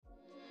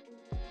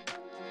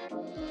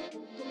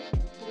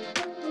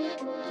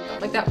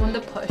Like that one, The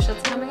Push,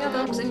 that's coming out,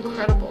 that looks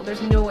incredible.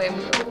 There's no way I'm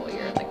gonna go the whole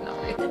year like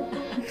not read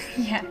it.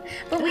 Yeah,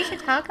 but we should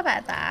talk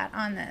about that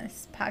on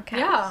this podcast.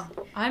 Yeah,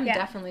 I'm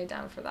definitely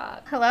down for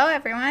that. Hello,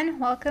 everyone.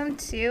 Welcome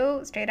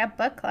to Straight Up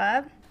Book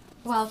Club.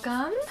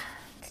 Welcome.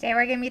 Today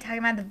we're going to be talking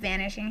about The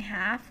Vanishing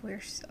Half. We're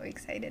so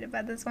excited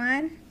about this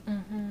one.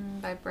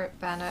 By Brit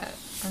Bennett.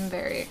 I'm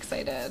very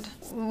excited.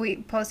 We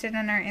posted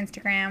on our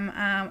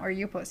Instagram, or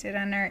you posted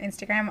on our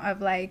Instagram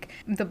of like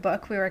the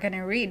book we were going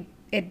to read,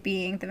 it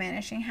being The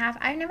Vanishing Half.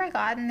 I've never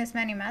gotten this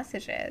many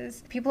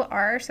messages. People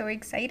are so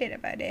excited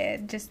about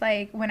it. Just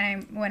like when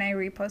I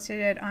reposted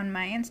it on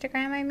my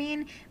Instagram, I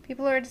mean,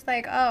 people were just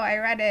like, oh, I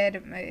read it.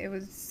 It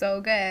was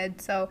so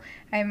good. So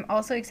I'm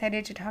also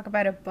excited to talk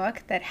about a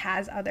book that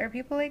has other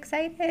people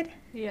excited.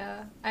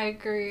 Yeah, I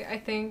agree. I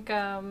think,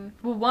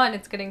 one,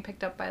 it's getting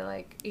picked up by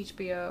like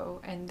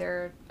HBO,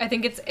 and I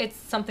think it's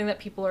something that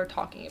people are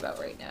talking about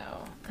right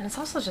now. And it's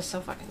also just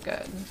so fucking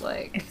good.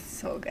 Like, it's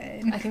so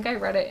good. I think I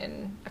read it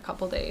in a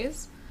couple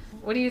days.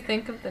 What do you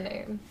think of the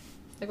name?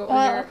 Like, what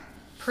was your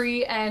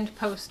pre and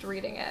post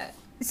reading it?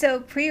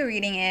 So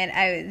pre-reading it,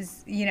 I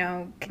was,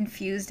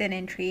 confused and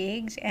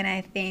intrigued. And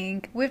I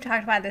think we've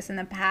talked about this in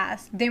the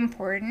past, the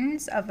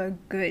importance of a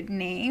good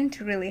name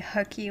to really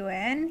hook you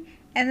in.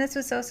 And this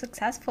was so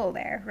successful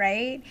there,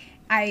 right?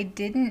 I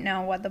didn't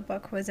know what the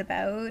book was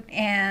about,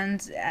 and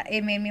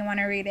it made me want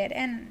to read it.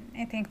 And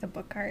I think the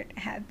book art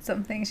had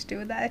something to do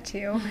with that,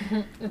 too.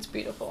 It's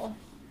beautiful.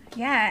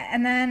 Yeah,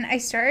 and then I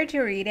started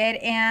to read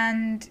it,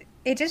 and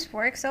it just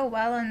works so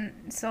well on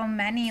so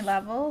many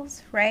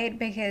levels, right?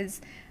 Because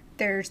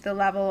there's the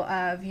level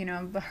of,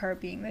 her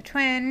being the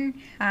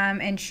twin,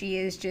 and she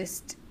is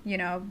just,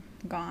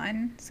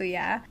 gone. So,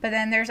 yeah. But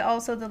then there's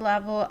also the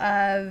level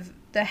of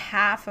the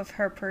half of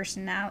her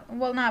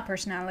not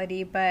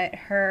personality, but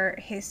her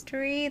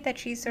history that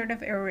she's sort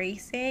of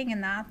erasing,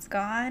 and that's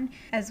gone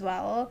as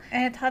well.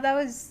 And I thought that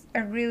was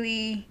a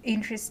really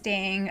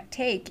interesting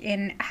take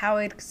in how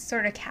it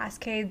sort of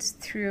cascades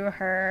through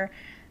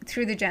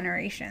the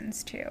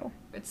generations too.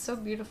 It's so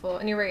beautiful,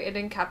 and you're right, it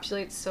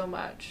encapsulates so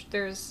much.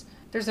 There's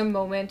a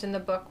moment in the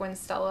book when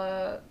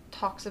Stella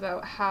talks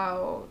about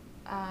how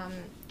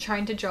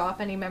trying to draw up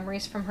any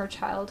memories from her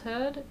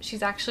childhood,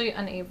 she's actually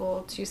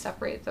unable to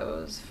separate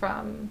those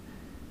from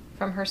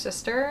her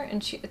sister,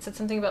 and it said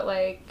something about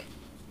like,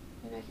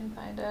 maybe I can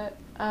find it,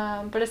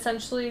 but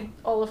essentially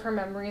all of her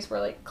memories were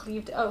like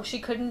cleaved. She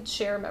couldn't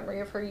share a memory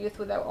of her youth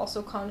without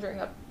also conjuring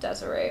up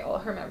Desiree. All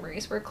her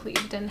memories were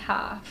cleaved in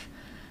half.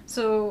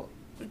 So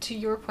to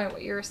your point,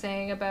 what you were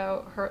saying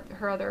about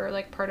her other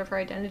like part of her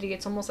identity,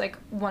 it's almost like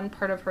one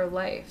part of her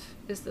life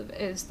is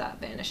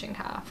that vanishing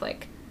half,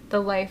 like the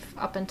life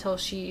up until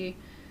she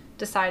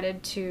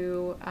decided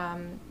to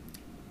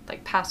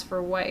like pass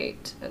for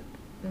white.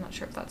 I'm not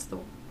sure if that's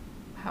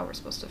how we're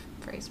supposed to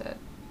phrase it,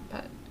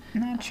 but I'm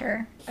not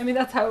sure. I mean,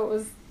 that's how it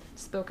was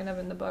spoken of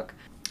in the book.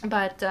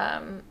 But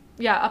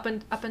up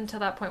until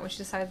that point when she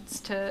decides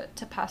to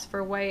pass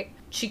for white,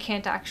 she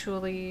can't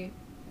actually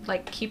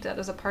like keep that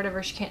as a part of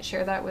her. She can't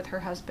share that with her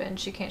husband.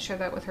 She can't share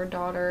that with her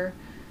daughter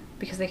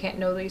because they can't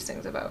know these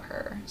things about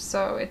her.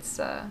 So it's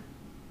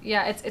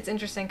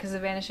interesting because the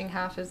vanishing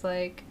half is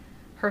like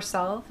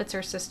herself. It's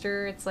her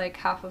sister. It's like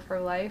half of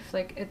her life.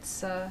 Like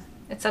it's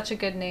such a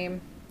good name.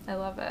 I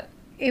love it.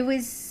 It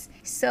was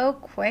so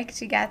quick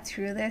to get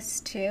through this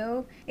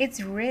too.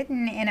 It's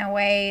written in a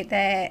way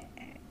that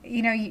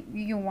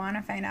you want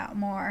to find out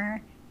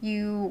more.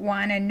 You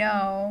want to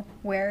know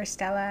where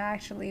Stella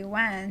actually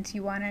went.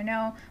 You want to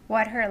know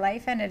what her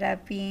life ended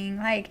up being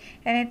like.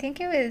 And I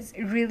think it was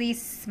really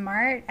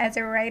smart as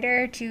a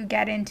writer to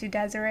get into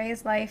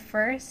Desiree's life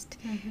first,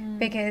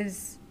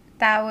 because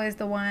that was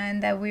the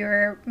one that we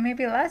were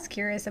maybe less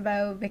curious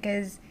about,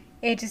 because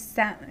it just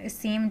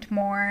seemed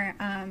more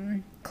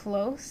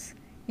close,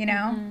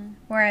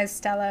 whereas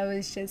Stella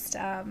was just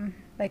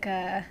like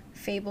a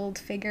fabled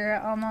figure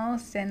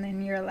almost. And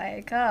then you're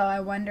like, oh, I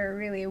wonder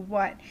really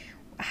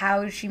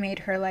how she made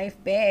her life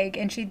big,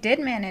 and she did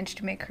manage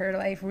to make her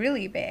life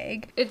really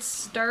big. It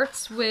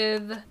starts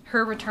with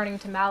her returning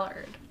to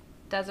Mallard,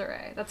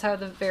 Desiree. That's how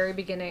the very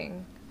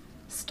beginning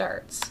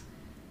starts.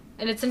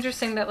 And it's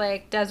interesting that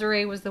like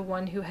Desiree was the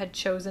one who had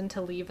chosen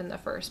to leave in the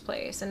first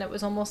place, and it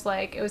was almost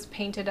like it was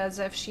painted as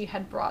if she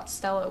had brought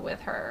Stella with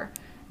her,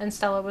 and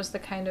Stella was the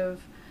kind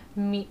of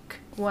meek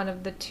one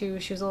of the two.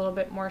 She was a little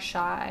bit more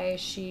shy.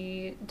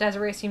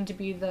 Desiree seemed to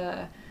be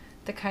the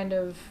kind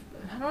of,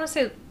 I don't want to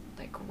say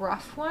like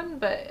rough one,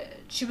 but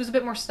she was a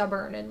bit more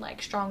stubborn and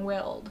like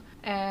strong-willed,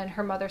 and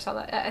her mother saw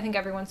that. I think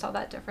everyone saw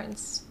that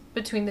difference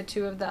between the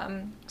two of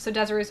them. So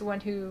Desiree's the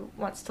one who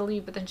wants to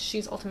leave, but then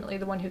she's ultimately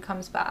the one who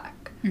comes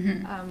back,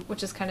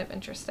 which is kind of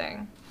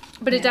interesting.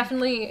 But it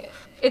definitely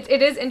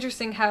it is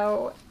interesting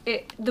how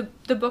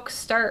the book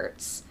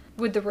starts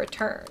with the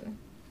return,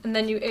 and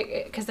then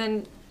because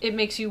then it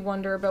makes you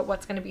wonder about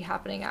what's going to be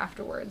happening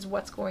afterwards.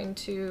 Why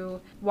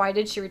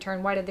did she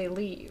return? Why did they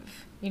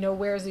leave?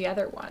 Where's the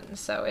other one?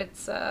 So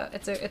it's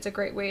a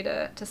great way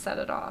to set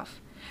it off.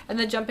 And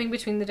the jumping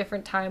between the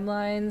different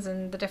timelines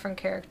and the different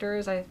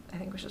characters, I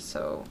think was just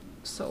so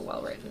so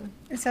well written.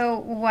 So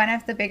one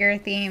of the bigger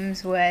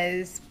themes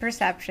was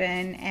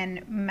perception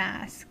and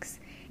masks.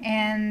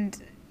 And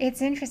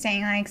it's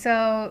interesting, like,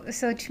 so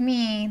to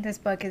me, this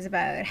book is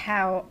about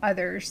how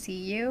others see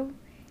you,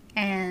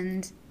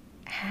 and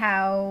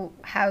how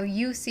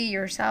you see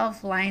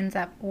yourself lines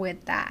up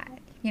with that.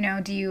 You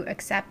know, do you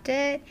accept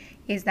it?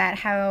 Is that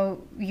how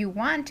you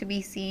want to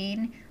be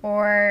seen?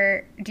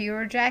 Or do you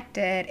reject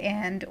it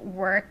and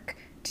work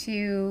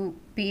to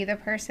be the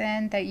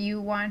person that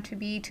you want to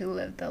be, to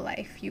live the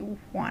life you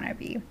want to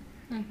be?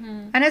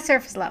 Mm-hmm. On a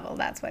surface level,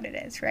 that's what it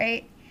is,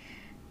 right?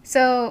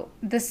 So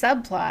the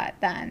subplot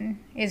then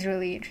is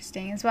really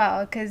interesting as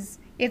well, because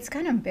it's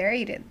kind of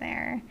buried in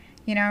there.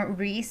 You know,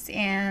 Reese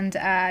and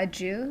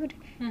Jude.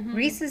 Mm-hmm.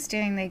 Reese is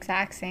doing the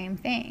exact same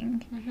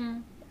thing.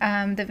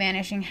 Mm-hmm. The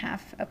Vanishing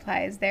Half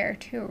applies there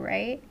too,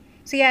 right?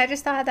 So yeah, I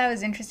just thought that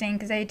was interesting,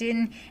 because I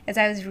didn't, as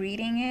I was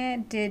reading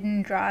it,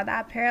 didn't draw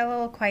that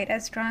parallel quite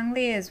as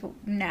strongly as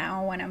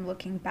now when I'm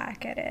looking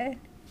back at it.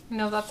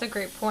 No, that's a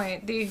great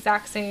point. The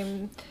exact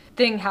same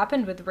thing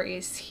happened with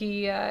Reese.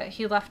 He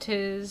left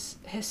his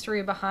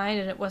history behind,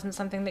 and it wasn't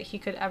something that he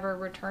could ever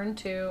return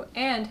to.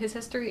 And his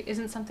history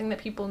isn't something that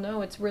people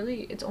know. It's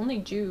only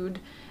Jude,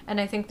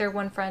 and I think their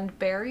one friend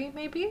Barry,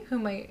 maybe, who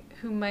might.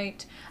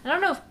 I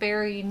don't know if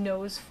Barry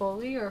knows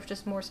fully or if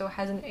just more so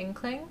has an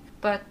inkling.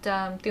 But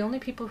the only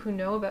people who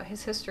know about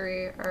his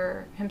history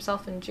are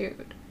himself and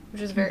Jude,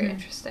 which is very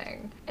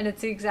interesting. And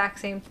it's the exact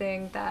same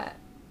thing that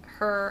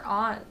her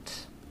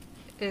aunt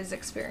is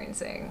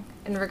experiencing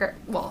in regard,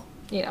 well,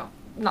 you know,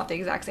 not the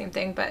exact same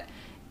thing, but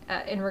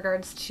in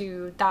regards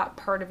to that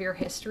part of your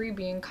history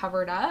being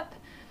covered up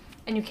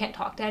and you can't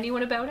talk to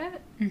anyone about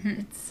it.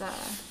 It's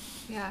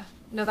yeah,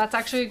 no, that's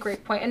actually a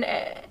great point.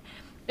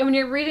 And when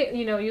you're reading,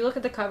 you know, you look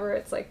at the cover,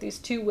 it's like these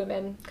two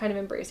women kind of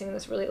embracing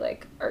this really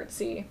like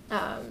artsy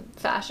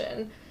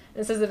fashion,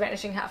 and it says The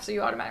Vanishing Half, so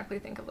you automatically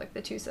think of like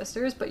the two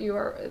sisters, but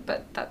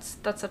that's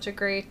such a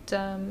great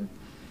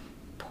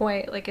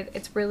point. Like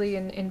it's really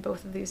in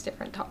both of these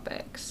different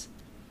topics.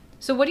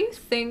 So what do you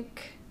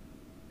think,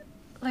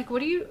 like,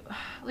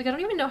 I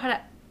don't even know how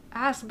to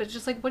ask, but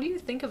just like, what do you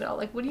think of it all?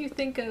 Like, what do you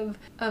think of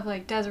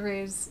like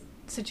Desiree's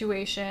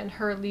situation,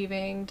 her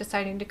leaving,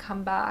 deciding to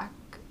come back,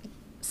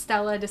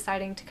 Stella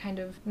deciding to kind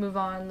of move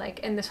on, like,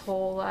 in this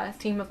whole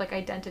theme of like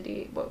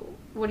identity?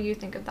 What do you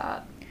think of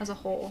that as a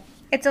whole?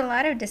 It's a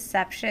lot of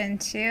deception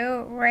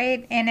too,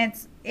 right? And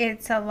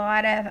it's a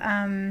lot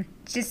of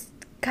just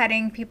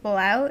cutting people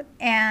out.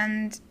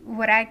 And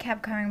what I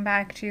kept coming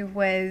back to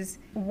was,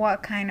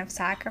 what kind of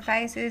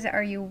sacrifices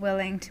are you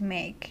willing to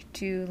make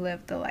to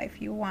live the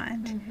life you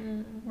want?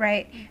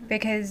 Right?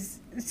 Because,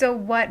 so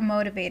what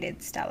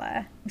motivated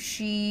Stella?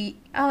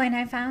 And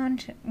I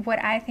found what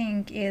I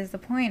think is the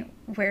point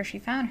where she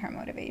found her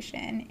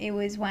motivation. It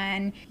was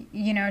when,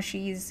 you know,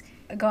 she's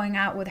going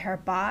out with her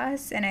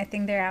boss, and I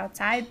think they're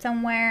outside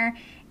somewhere,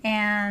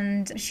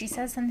 and she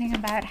says something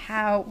about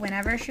how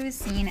whenever she was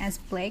seen as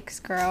Blake's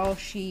girl,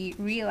 she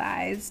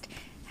realized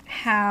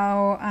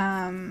how,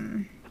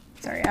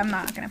 sorry, I'm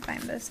not going to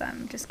find this.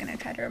 I'm just going to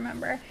try to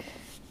remember.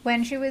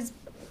 When she was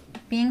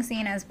being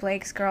seen as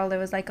Blake's girl, there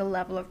was like a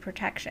level of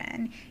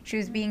protection. She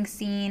was being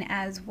seen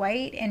as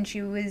white, and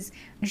she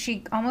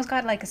almost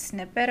got like a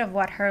snippet of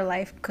what her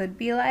life could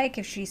be like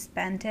if she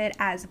spent it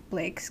as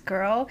Blake's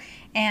girl,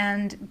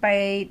 and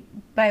by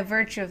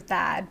virtue of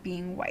that,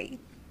 being white,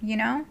 you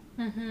know?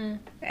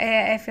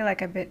 I feel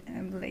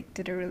like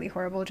did a really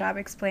horrible job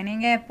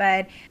explaining it,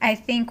 but I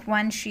think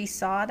once she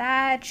saw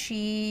that,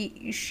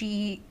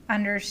 she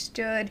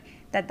understood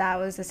that that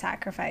was a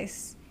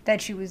sacrifice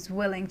that she was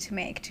willing to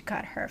make to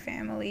cut her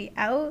family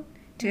out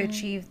to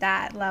achieve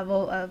that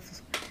level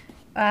of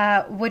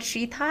what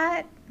she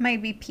thought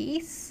might be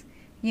peace.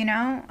 You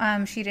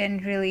know, she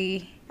didn't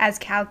really, as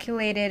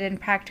calculated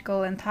and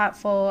practical and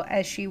thoughtful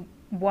as she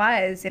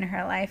was in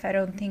her life, I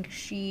don't think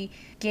she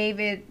gave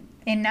it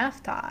enough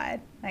thought,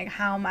 like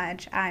how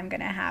much I'm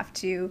gonna have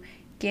to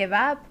give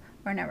up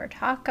or never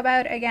talk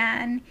about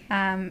again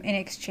in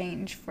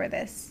exchange for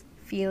this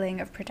feeling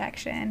of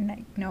protection,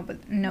 like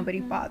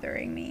nobody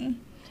bothering me.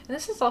 And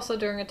this is also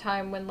during a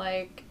time when,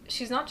 like,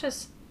 she's not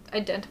just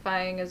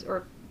identifying as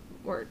or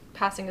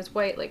passing as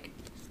white, like,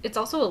 it's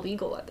also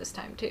illegal at this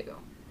time too.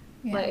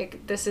 Yeah.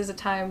 Like, this is a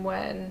time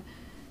when,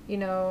 you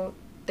know,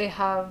 they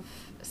have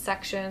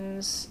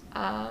sections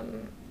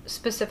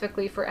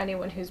specifically for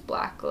anyone who's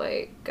black.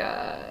 Like,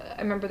 I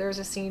remember there was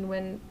a scene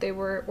when they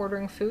were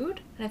ordering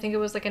food, and I think it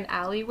was like an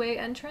alleyway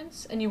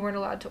entrance, and you weren't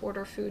allowed to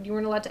order food. You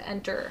weren't allowed to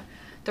enter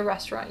the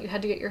restaurant. You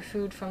had to get your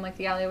food from like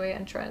the alleyway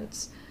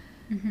entrance.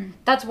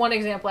 That's one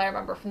example I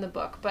remember from the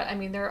book, but I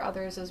mean there are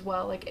others as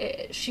well.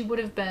 Like, she would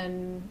have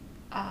been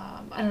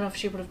I don't know if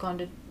she would have gone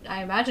to,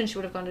 I imagine she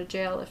would have gone to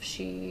jail if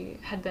she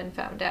had been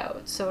found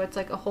out. So it's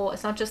like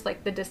it's not just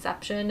like the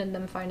deception and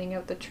them finding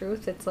out the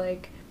truth. It's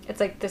like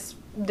this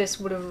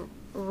would have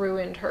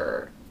ruined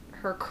her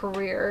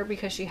career,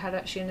 because she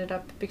ended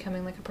up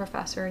becoming like a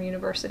professor in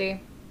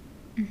university,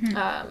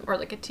 or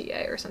like a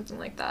TA or something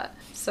like that.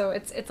 So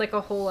it's like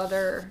a whole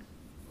other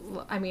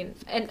I mean,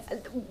 and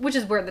which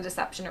is where the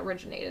deception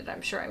originated,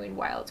 I'm sure. I mean,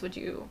 why else would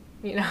you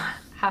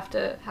have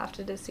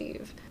to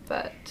deceive?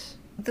 But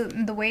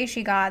the way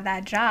she got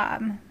that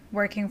job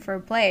working for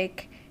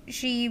Blake,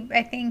 she,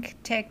 I think,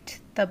 ticked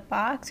the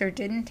box or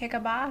didn't tick a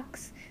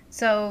box.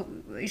 So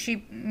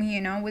she,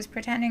 was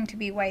pretending to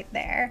be white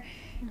there.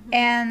 Mm-hmm.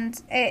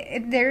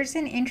 And there's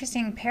an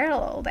interesting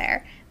parallel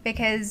there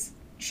because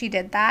she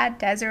did that.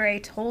 Desiree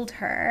told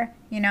her,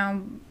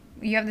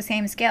 you have the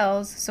same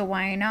skills, so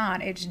why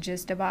not? It's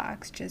just a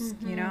box,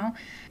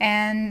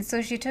 And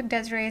so she took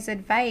Desiree's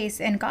advice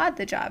and got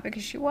the job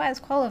because she was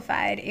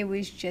qualified. It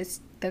was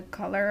just the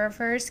color of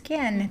her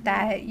skin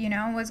that,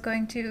 was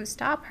going to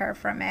stop her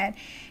from it.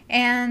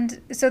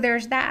 And so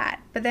there's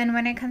that. But then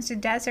when it comes to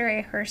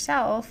Desiree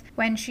herself,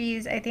 when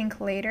she's, I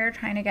think, later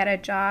trying to get a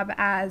job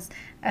as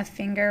a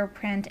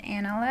fingerprint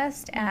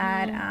analyst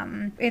at,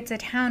 it's a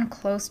town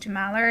close to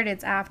Mallard.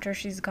 It's after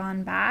she's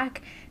gone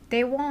back.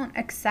 They won't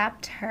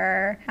accept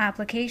her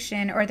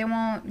application or they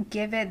won't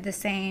give it the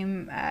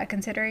same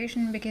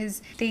consideration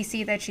because they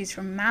see that she's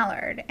from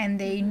Mallard and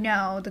they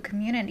know the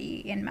community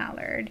in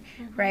Mallard,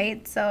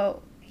 right?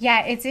 So,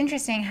 yeah, it's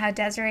interesting how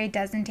Desiree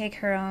doesn't take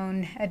her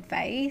own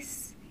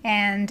advice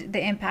and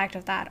the impact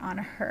of that on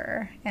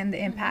her and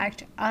the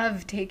impact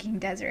of taking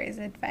Desiree's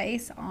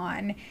advice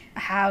on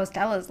how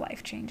Stella's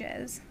life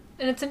changes.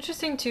 And it's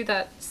interesting, too,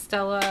 that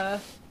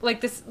Stella,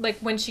 like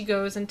when she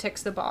goes and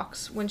ticks the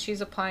box when she's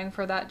applying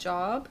for that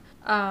job,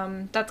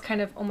 that's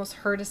kind of almost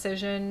her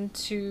decision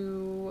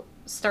to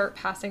start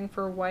passing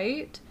for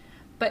white.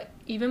 But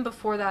even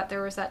before that,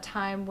 there was that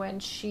time when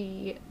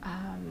she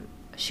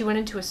went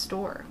into a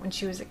store when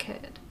she was a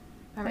kid.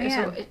 Remember?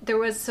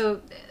 Yeah.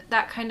 So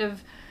that kind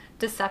of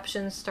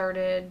deception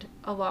started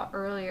a lot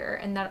earlier,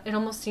 and that it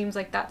almost seems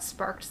like that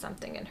sparked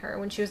something in her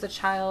when she was a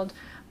child.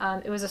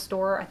 It was a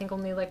store, I think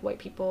only like white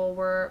people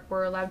were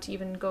allowed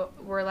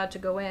to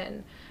go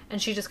in,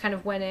 and she just kind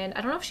of went in.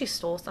 I don't know if she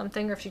stole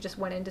something or if she just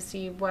went in to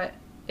see what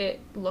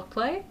it looked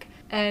like,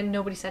 and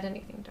nobody said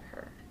anything to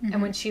her. And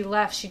when she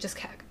left, she just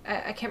kept,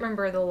 I can't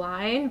remember the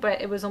line,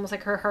 but it was almost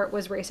like her heart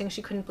was racing.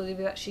 She couldn't believe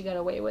that she got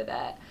away with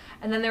it.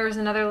 And then there was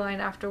another line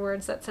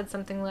afterwards that said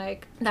something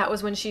like, that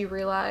was when she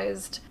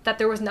realized that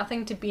there was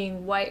nothing to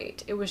being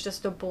white. It was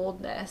just a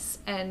boldness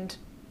and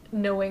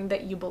knowing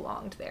that you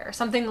belonged there.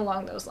 Something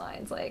along those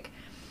lines.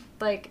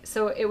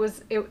 So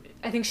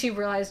I think she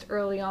realized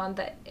early on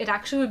that it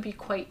actually would be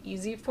quite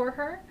easy for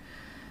her.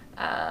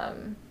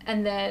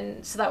 And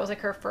then, so that was like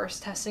her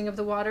first testing of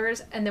the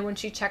waters. And then when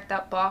she checked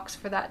that box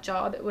for that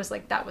job, it was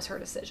like, that was her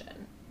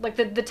decision. Like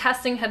the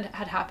testing had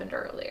happened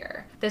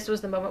earlier. This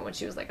was the moment when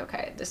she was like,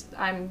 okay,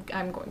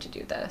 I'm going to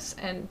do this.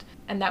 And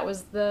that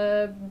was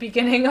the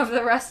beginning of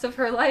the rest of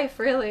her life,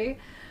 really.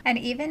 And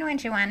even when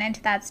she went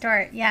into that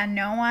store,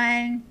 no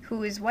one who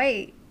was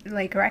white,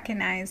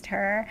 recognized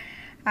her.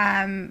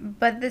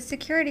 But the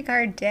security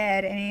guard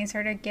did, and he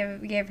sort of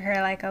gave her,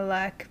 a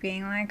look,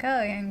 being like,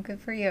 oh, yeah, good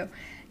for you,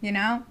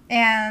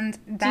 And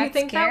that Do you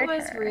think that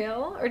was her.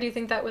 real, or do you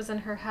think that was in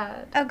her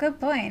head? Oh, good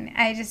point.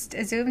 I just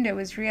assumed it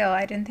was real.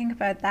 I didn't think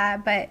about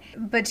that.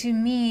 But to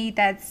me,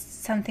 that's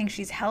something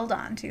she's held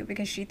on to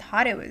because she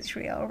thought it was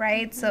real,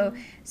 right? So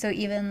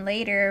even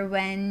later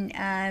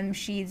when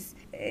she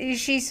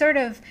sort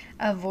of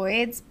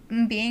avoids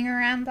being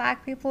around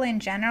Black people in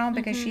general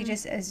because she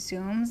just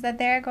assumes that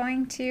they're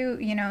going to,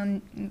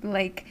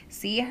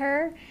 see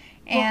her.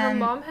 Well, her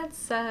mom had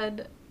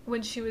said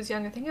when she was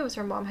young, I think it was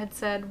her mom had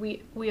said,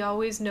 we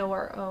always know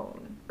our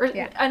own. Or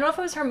I don't know if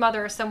it was her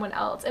mother or someone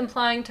else,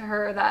 implying to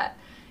her that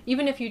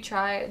even if you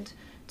tried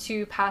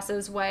to pass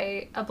as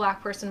white, a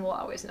Black person will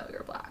always know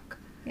you're Black.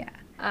 Yeah.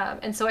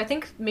 And so I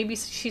think maybe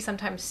she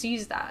sometimes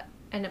sees that,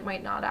 and it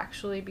might not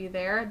actually be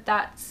there.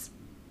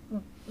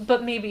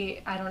 But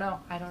maybe, I don't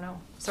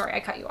know. Sorry,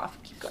 I cut you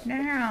off. Keep going.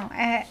 No.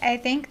 I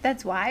think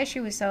that's why she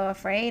was so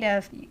afraid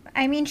of...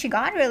 I mean, she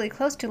got really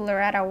close to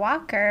Loretta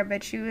Walker,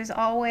 but she was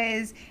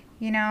always,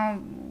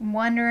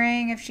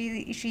 wondering if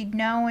she'd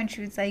know, and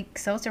she was,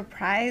 so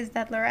surprised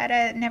that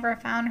Loretta never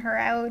found her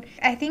out.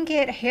 I think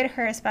it hit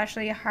her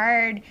especially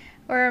hard,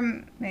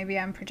 or maybe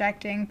I'm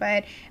projecting,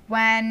 but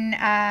when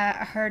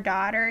her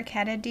daughter,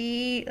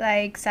 Kennedy,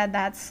 said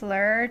that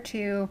slur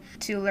to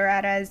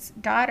Loretta's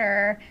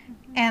daughter...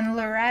 And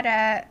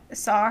Loretta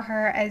saw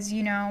her as, a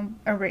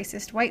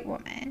racist white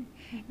woman.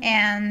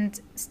 And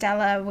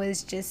Stella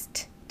was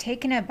just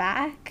taken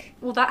aback.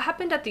 Well, that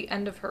happened at the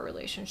end of her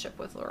relationship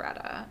with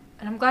Loretta.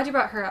 And I'm glad you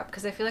brought her up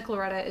because I feel like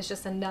Loretta is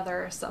just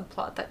another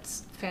subplot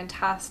that's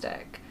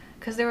fantastic.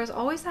 Because there was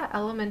always that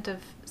element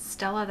of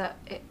Stella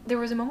there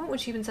was a moment when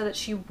she even said that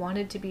she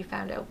wanted to be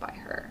found out by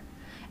her.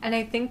 And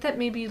I think that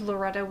maybe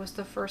Loretta was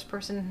the first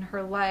person in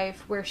her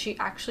life where she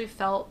actually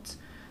felt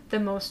the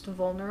most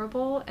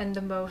vulnerable and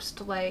the most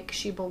like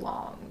she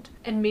belonged.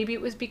 And maybe it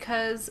was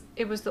because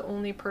it was the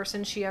only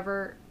person she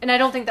ever... And I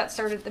don't think that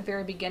started at the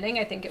very beginning.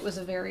 I think it was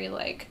a very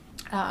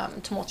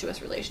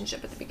tumultuous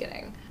relationship at the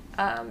beginning.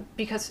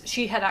 because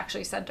she had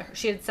actually said to her,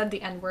 she had said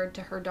the N-word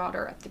to her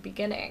daughter at the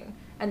beginning,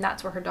 and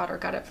that's where her daughter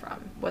got it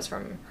from, was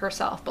from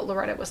herself, but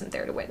Loretta wasn't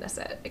there to witness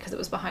it because it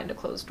was behind a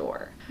closed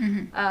door.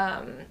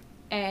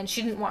 And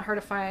she didn't want her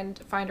to find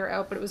her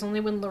out, but it was only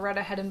when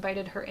Loretta had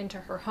invited her into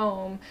her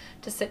home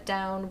to sit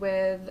down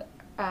with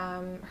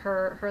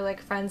her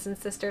like friends and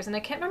sisters, and I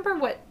can't remember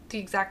what the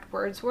exact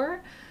words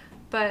were,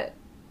 but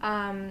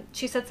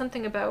she said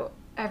something about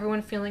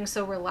everyone feeling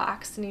so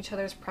relaxed in each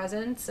other's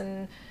presence,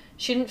 and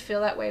she didn't feel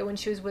that way when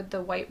she was with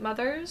the white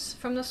mothers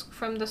from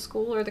the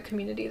school or the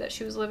community that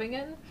she was living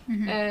in.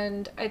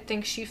 And I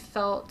think she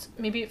felt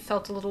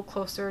a little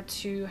closer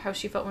to how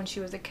she felt when she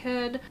was a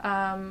kid.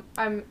 I'm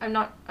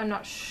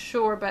not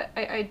sure, but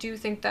I do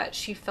think that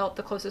she felt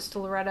the closest to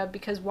Loretta,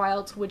 because why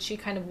else would she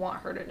kind of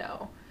want her to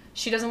know?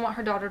 She doesn't want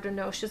her daughter to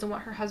know. She doesn't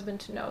want her husband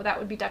to know. That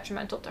would be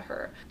detrimental to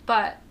her.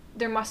 But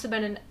there must have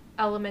been an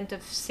element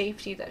of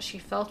safety that she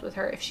felt with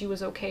her if she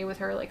was okay with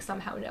her like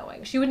somehow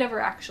knowing. She would never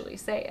actually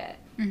say it.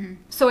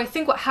 So I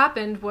think what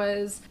happened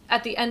was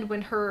at the end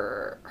when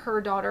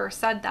her daughter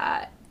said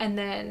that, and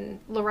then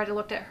Loretta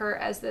looked at her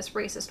as this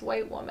racist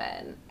white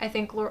woman, I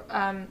think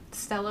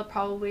Stella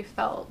probably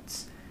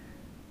felt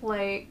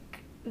like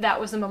that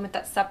was the moment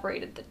that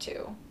separated the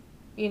two,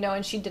 you know,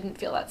 and she didn't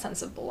feel that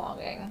sense of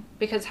belonging,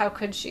 because how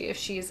could she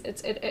if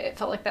it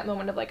felt like that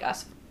moment of like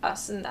us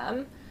and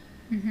them.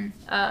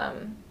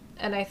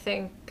 And I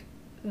think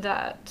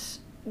that's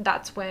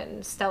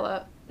when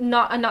Stella,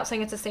 I'm not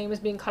saying it's the same as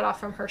being cut off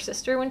from her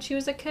sister when she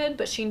was a kid,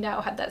 but she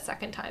now had that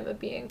second time of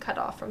being cut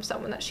off from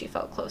someone that she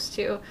felt close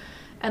to.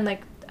 And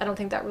like, I don't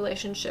think that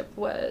relationship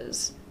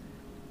was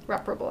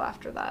reparable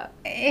after that.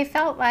 It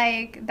felt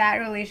like that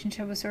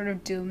relationship was sort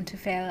of doomed to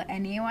fail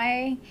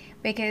anyway,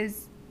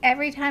 because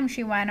every time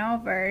she went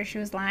over, she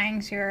was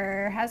lying to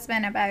her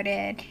husband about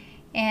it.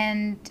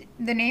 And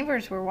the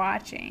neighbors were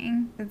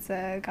watching. It's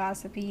a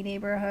gossipy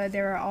neighborhood.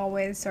 They were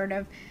always sort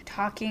of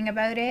talking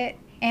about it.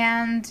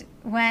 And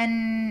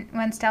when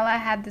Stella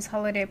had this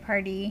holiday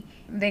party,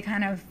 they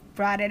kind of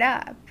brought it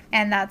up.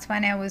 And that's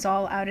when it was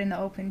all out in the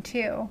open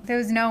too. There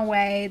was no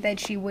way that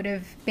she would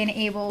have been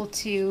able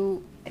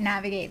to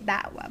navigate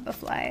that web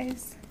of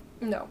lies.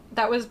 No,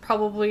 that was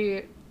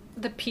probably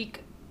the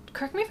peak.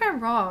 Correct me if I'm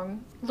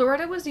wrong.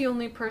 Loretta was the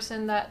only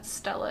person that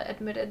Stella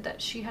admitted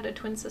that she had a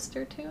twin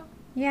sister to.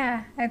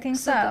 Yeah, I think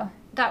so.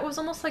 That was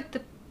almost like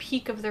the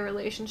peak of their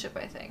relationship,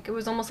 I think. It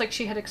was almost like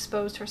she had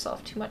exposed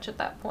herself too much at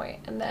that point,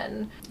 and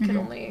then could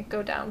only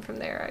go down from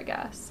there, I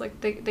guess.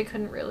 Like, they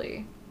couldn't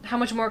really... How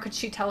much more could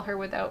she tell her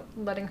without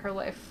letting her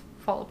life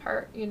fall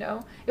apart, you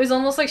know? It was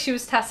almost like she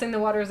was testing the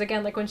waters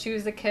again, like when she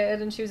was a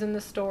kid and she was in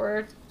the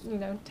store, you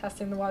know,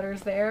 testing the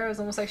waters there. It was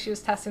almost like she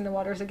was testing the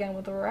waters again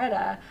with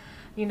Loretta,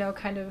 you know,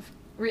 kind of...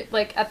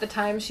 like, at the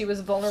time, she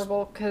was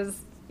vulnerable because,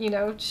 you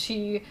know,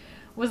 she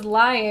was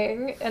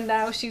lying, and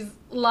now she's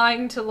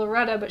lying to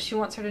Loretta, but she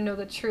wants her to know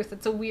the truth.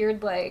 It's a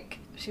weird, like,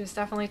 she was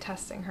definitely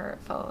testing her, it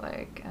felt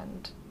like,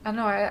 and I don't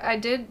know, I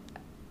did,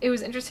 it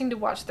was interesting to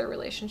watch their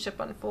relationship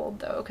unfold,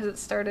 though, because it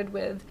started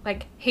with,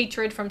 like,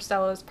 hatred from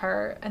Stella's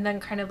part, and then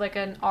kind of, like,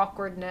 an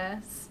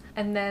awkwardness,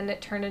 and then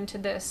it turned into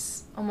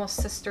this almost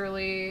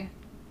sisterly,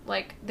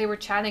 like, they were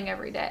chatting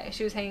every day.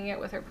 She was hanging out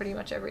with her pretty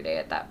much every day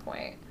at that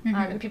point.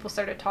 And people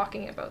started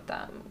talking about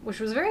them, which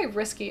was very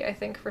risky, I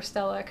think, for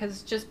Stella,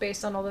 because just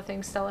based on all the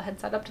things Stella had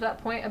said up to that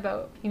point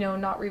about, you know,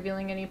 not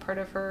revealing any part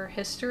of her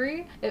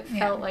history, it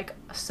felt like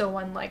so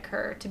unlike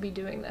her to be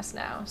doing this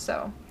now.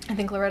 So I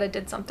think Loretta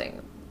did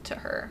something to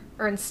her,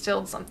 or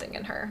instilled something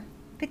in her.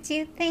 But do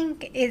you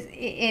think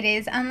it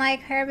is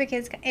unlike her?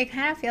 Because it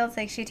kind of feels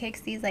like she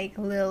takes these like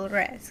little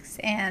risks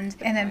and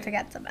then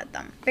forgets about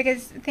them.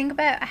 Because think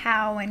about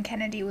how when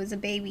Kennedy was a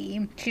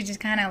baby, she just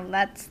kind of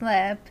let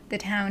slip the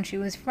town she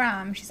was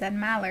from. She said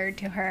Mallard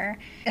to her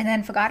and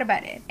then forgot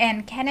about it.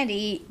 And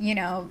Kennedy, you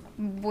know,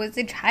 was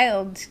a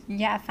child.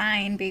 Yeah,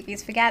 fine,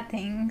 babies forget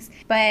things.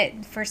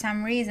 But for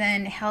some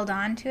reason held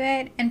on to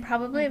it. And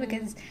probably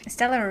because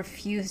Stella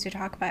refused to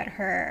talk about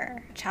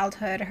her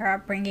childhood, her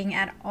upbringing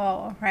at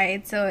all,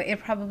 right? So it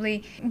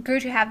probably grew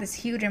to have this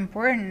huge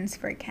importance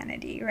for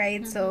Kennedy,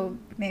 right? So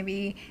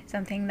maybe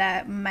something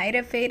that might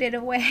have faded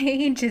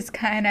away just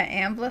kind of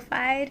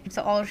amplified.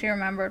 So all she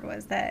remembered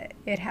was that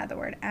it had the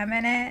word M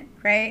in it,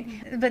 right?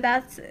 But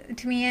that's,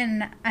 to me,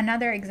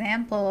 another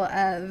example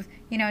of,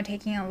 you know,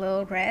 taking a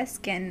little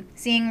risk and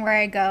seeing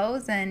where it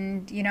goes,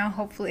 and, you know,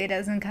 hopefully it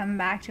doesn't come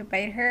back to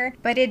bite her.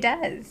 But it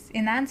does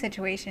in that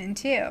situation,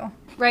 too.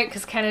 Right,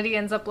 because Kennedy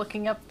ends up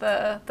looking up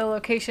the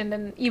location,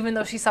 and even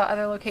though she saw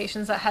other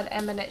locations that had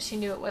M in it, she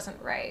knew it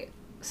wasn't right.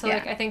 So,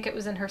 like, I think it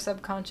was in her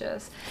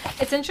subconscious.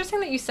 It's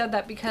interesting that you said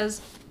that,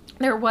 because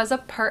there was a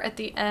part at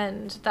the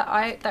end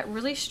that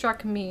really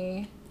struck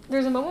me.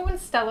 There's a moment when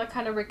Stella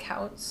kind of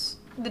recounts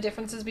the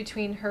differences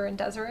between her and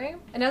Desiree.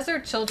 And as their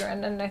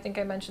children, and I think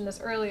I mentioned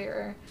this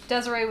earlier,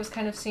 Desiree was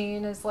kind of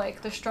seen as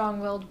like the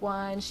strong-willed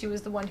one. She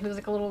was the one who was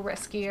like a little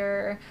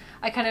riskier.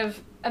 I kind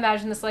of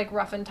imagine this like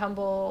rough and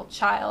tumble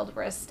child,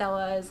 whereas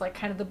Stella is like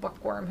kind of the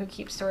bookworm who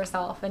keeps to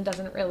herself and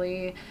doesn't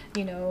really,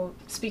 you know,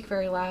 speak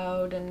very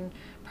loud and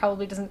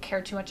probably doesn't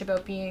care too much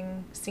about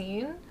being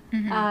seen.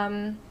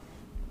 Mm-hmm.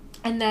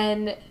 And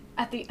then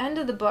at the end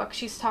of the book,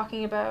 she's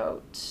talking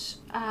about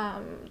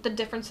the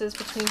differences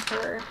between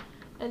her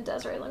and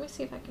Desiree. Let me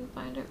see if I can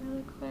find it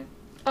really quick.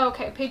 Oh,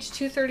 okay, page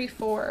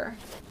 234.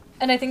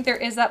 And I think there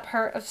is that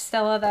part of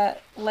Stella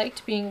that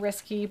liked being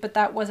risky, but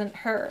that wasn't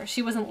her.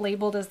 She wasn't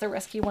labeled as the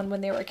risky one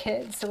when they were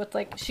kids, so it's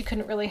like she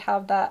couldn't really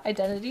have that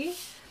identity.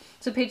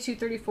 So page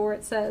 234,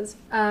 it says,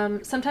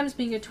 sometimes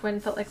being a twin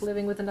felt like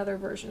living with another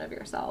version of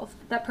yourself.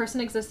 That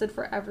person existed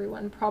for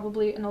everyone,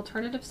 probably an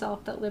alternative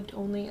self that lived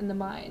only in the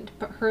mind,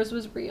 but hers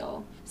was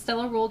real.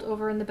 Stella rolled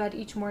over in the bed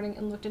each morning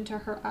and looked into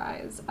her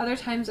eyes. Other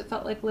times it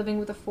felt like living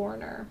with a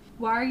foreigner.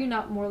 Why are you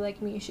not more like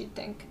me, she'd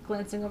think,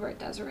 glancing over at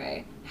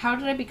Desiree. How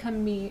did I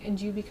become me and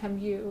you become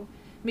you?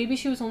 Maybe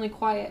she was only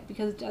quiet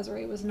because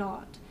Desiree was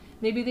not.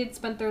 Maybe they'd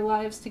spent their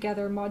lives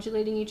together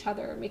modulating each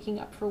other, making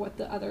up for what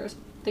the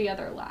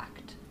other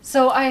lacked.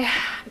 So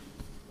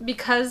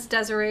because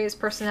Desiree's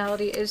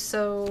personality is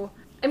so,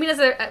 I mean,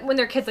 when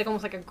they're kids, like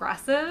almost like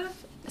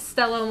aggressive,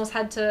 Stella almost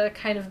had to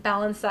kind of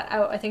balance that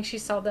out. I think she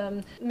saw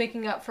them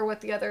making up for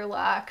what the other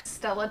lacked.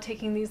 Stella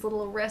taking these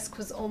little risks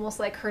was almost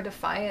like her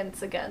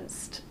defiance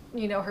against,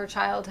 her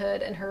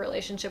childhood and her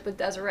relationship with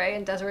Desiree,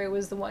 and Desiree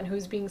was the one who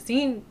was being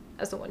seen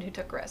as the one who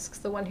took risks,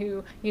 the one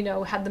who,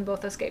 had them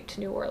both escape to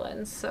New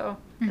Orleans. So,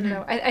 I don't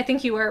know. I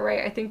think you are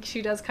right. I think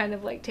she does kind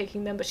of like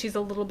taking them, but she's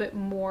a little bit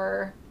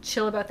more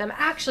chill about them.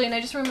 Actually, and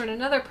I just remembered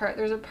another part.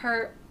 There's a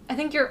part, I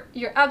think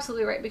you're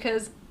absolutely right,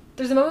 because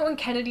there's a moment when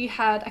Kennedy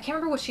had, I can't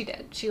remember what she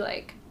did. She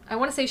I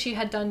want to say she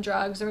had done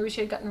drugs, or maybe she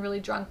had gotten really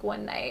drunk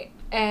one night,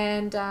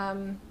 and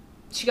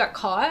she got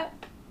caught,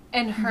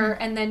 and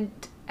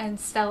and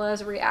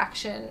Stella's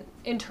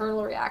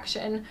internal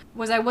reaction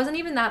was, I wasn't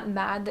even that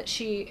mad that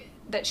she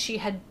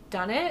had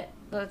done it.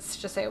 Let's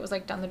just say it was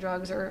like done the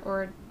drugs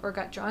or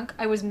got drunk.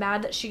 I was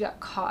mad that she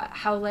got caught,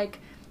 how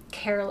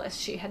careless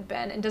she had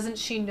been. And doesn't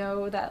she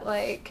know that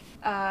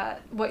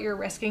what you're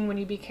risking when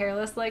you be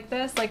careless like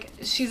this?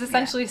 She's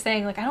essentially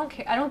saying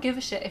I don't give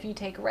a shit if you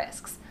take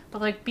risks,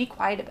 but be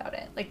quiet about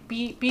it.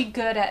 Be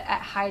good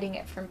at hiding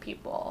it from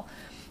people.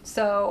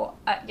 So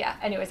yeah,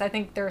 anyways, I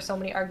think there are so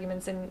many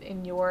arguments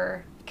in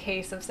your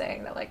case of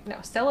saying that no,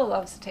 Stella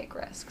loves to take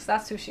risks.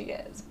 That's who she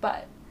is,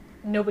 but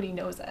nobody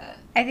knows it.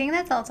 I think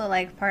that's also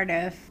part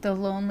of the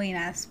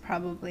loneliness,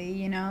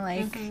 probably,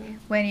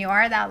 when you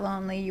are that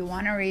lonely, you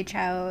want to reach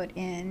out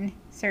in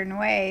certain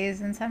ways,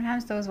 and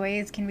sometimes those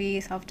ways can be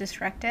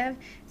self-destructive,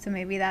 so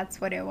maybe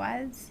that's what it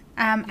was.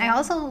 I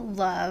also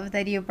love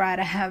that you brought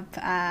up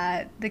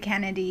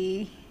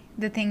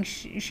the thing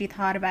she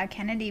thought about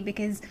Kennedy,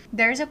 because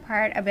there's a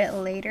part a bit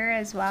later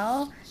as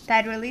well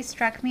that really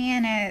struck me,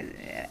 and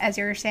as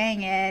you were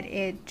saying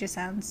it just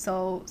sounds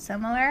so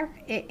similar.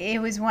 It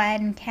was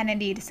when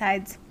Kennedy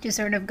decides to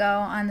sort of go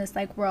on this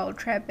world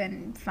trip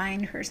and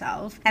find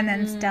herself, and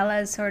then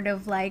Stella's sort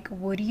of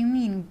what do you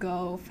mean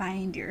go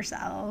find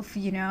yourself?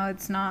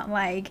 It's not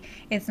like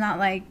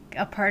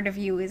a part of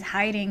you is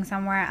hiding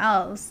somewhere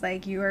else.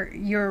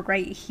 You're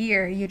right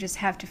here, you just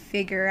have to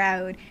figure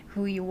out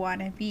who you want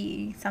to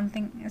be,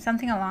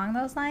 something along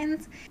those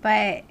lines.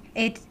 But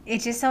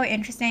it's just so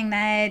interesting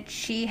that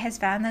she has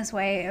found this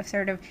way of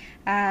sort of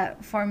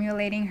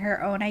formulating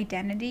her own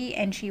identity,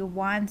 and she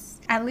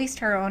wants at least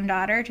her own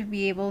daughter to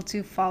be able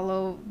to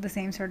follow the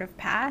same sort of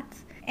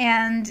path.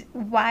 And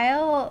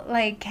while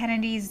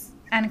Kennedy's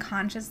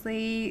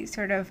unconsciously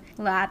sort of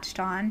latched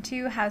on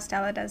to how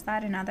Stella does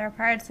that in other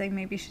parts,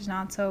 maybe she's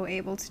not so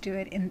able to do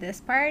it in this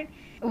part.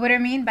 What I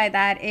mean by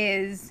that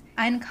is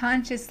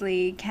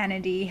unconsciously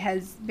Kennedy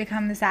has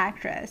become this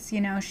actress.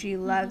 She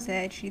loves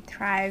it. She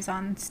thrives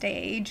on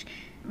stage.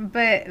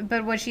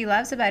 But what she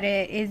loves about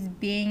it is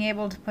being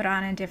able to put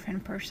on a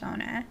different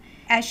persona.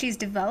 As she's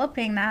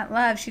developing that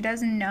love, she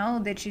doesn't know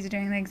that she's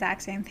doing the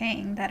exact same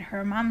thing that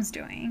her mom's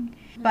doing.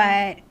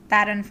 But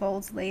that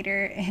unfolds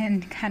later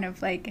and kind of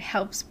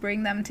helps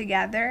bring them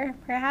together,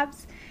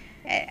 perhaps.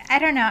 I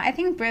don't know. I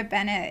think Brit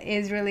Bennett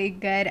is really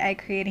good at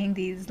creating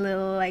these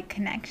little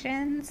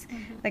connections.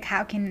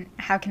 How can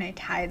I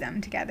tie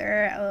them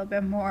together a little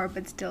bit more,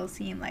 but still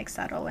seem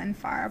subtle and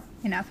far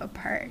enough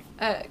apart?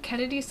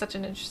 Kennedy's such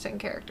an interesting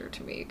character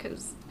to me,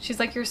 because she's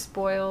your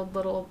spoiled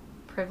little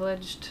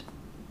privileged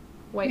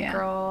white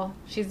girl.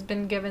 She's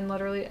been given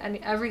literally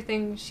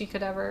everything she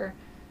could ever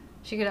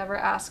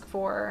ask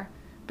for.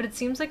 But it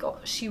seems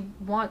she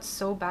wants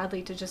so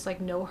badly to just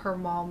know her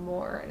mom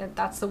more, and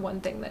that's the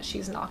one thing that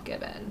she's not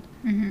given.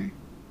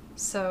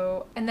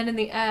 So, and then in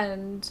the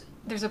end,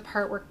 there's a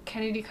part where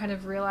Kennedy kind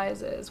of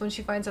realizes when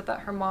she finds out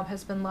that her mom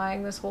has been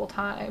lying this whole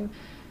time.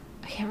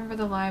 I can't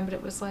remember the line, but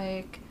it was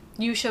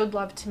you showed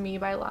love to me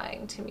by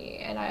lying to me,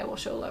 and I will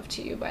show love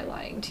to you by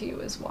lying to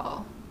you as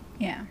well.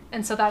 Yeah.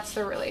 And so that's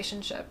their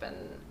relationship,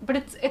 but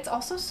it's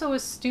also so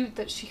astute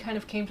that she kind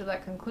of came to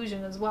that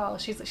conclusion as well.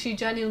 She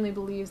genuinely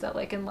believes that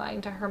in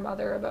lying to her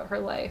mother about her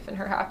life and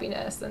her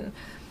happiness, and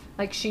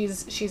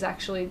she's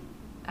actually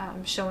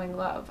showing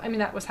love. I mean,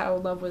 that was how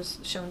love was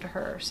shown to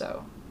her.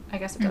 So I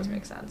guess it does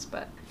make sense,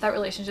 but that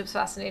relationship's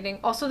fascinating.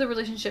 Also, the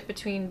relationship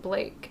between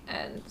Blake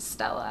and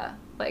Stella,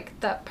 like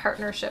that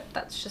partnership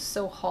that's just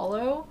so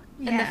hollow.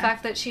 And the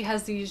fact that she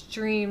has these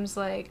dreams,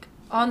 like,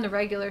 on the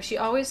regular. She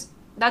always...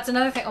 That's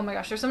another thing. Oh my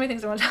gosh, there's so many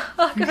things I want to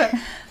talk about.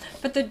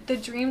 But the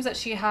dreams that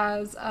she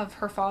has of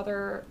her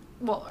father...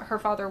 Well, her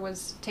father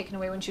was taken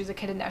away when she was a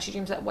kid, and now she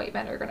dreams that white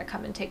men are going to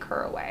come and take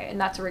her away. And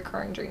that's a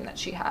recurring dream that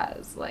she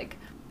has. Like,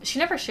 she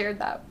never shared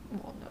that...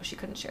 Well, no, she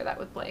couldn't share that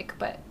with Blake,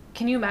 but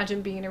can you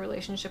imagine being in a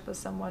relationship with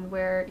someone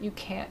where you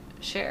can't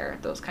share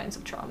those kinds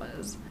of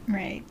traumas?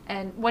 Right.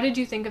 And what did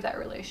you think of that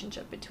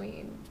relationship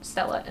between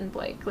Stella and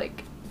Blake?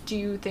 Like, do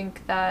you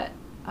think that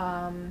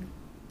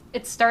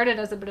it started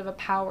as a bit of a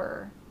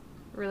power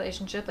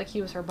relationship? Like,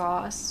 he was her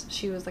boss,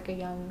 she was like a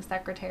young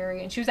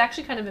secretary, and she was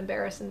actually kind of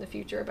embarrassed in the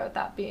future about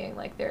that being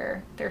like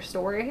their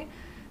story,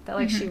 that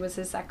like she was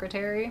his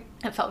secretary.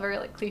 It felt very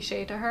like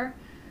cliche to her.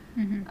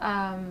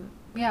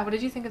 Yeah, what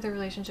did you think of the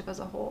relationship as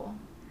a whole?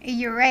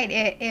 You're right.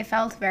 It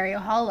felt very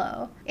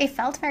hollow. It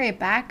felt very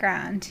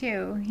background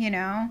too, you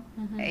know?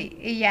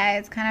 Yeah,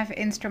 it's kind of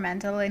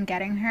instrumental in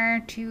getting her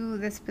to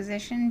this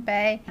position,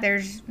 but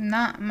there's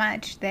not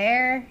much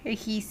there.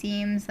 He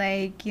seems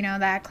like, you know,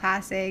 that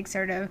classic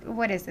sort of,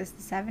 what is this,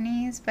 the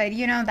 70s? But,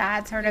 you know,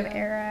 that sort of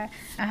era,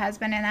 a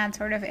husband in that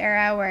sort of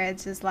era where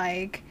it's just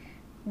like,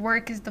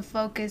 work is the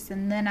focus,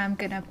 and then I'm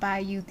gonna buy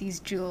you these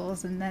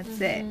jewels, and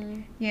that's it,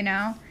 you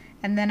know?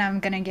 And then I'm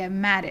gonna get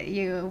mad at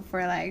you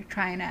for, like,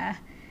 trying to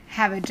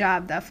have a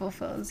job that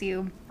fulfills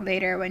you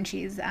later when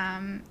she's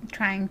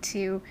trying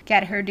to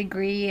get her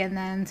degree and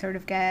then sort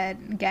of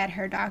get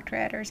her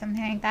doctorate or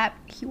something like that.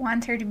 He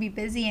wants her to be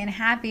busy and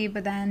happy,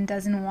 but then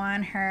doesn't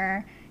want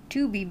her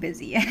to be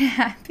busy and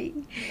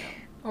happy.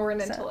 Or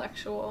an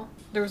intellectual.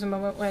 There was a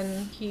moment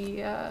when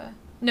he...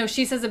 No,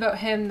 she says about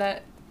him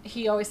that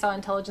he always saw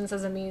intelligence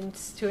as a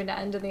means to an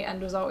end, and the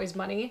end was always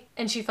money.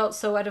 And she felt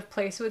so out of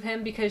place with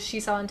him because she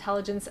saw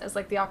intelligence as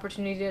like the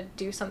opportunity to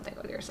do something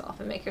with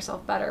yourself and make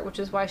yourself better, which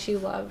is why she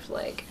loved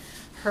like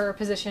her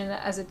position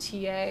as a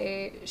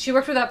TA. She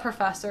worked with that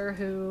professor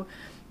who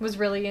was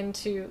really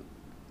into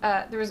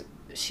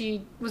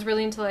she was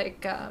really into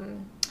like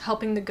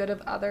helping the good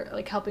of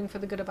helping for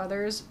the good of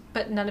others,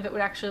 but none of it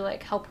would actually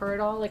like help her at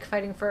all, like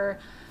fighting for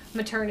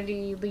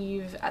maternity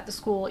leave at the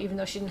school even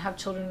though she didn't have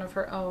children of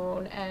her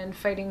own, and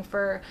fighting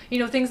for, you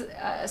know, things,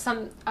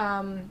 some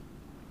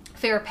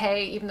fair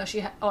pay even though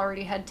she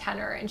already had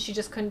tenure, and she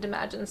just couldn't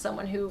imagine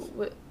someone who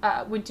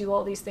would do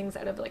all these things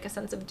out of like a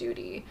sense of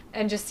duty.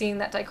 And just seeing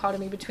that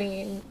dichotomy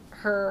between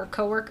her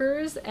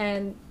coworkers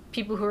and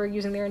people who are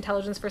using their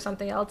intelligence for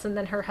something else, and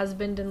then her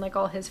husband and like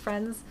all his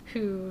friends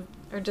who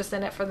are just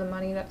in it for the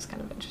money, that's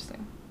kind of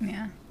interesting.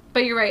 Yeah.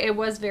 But you're right, it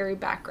was very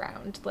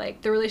background.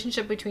 Like, the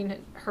relationship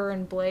between her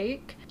and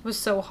Blake was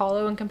so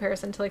hollow in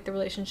comparison to, like, the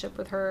relationship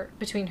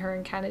between her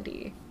and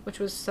Kennedy, which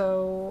was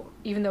so,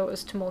 even though it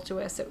was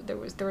tumultuous, there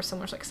was so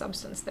much, like,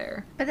 substance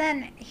there. But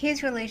then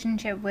his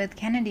relationship with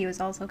Kennedy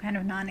was also kind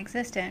of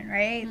non-existent,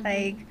 right?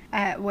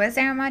 Like, was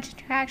there much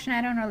interaction?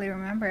 I don't really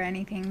remember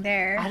anything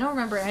there. I don't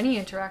remember any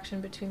interaction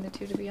between the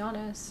two, to be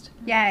honest.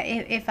 Yeah,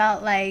 it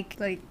felt like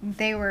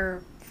they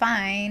were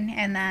fine,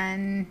 and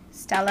then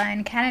Stella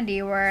and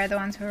Kennedy were the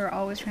ones who were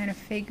always trying to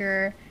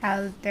figure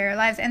out their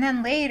lives. And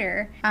then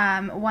later,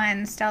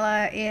 when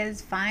Stella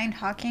is fine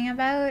talking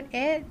about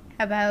it,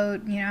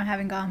 about, you know,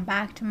 having gone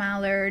back to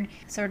Mallard,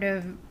 sort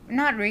of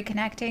not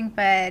reconnecting,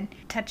 but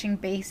touching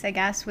base, I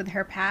guess, with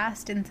her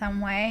past in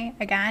some way.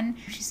 Again,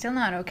 she's still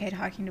not okay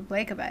talking to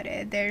Blake about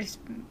it. There's,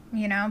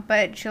 you know,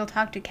 but she'll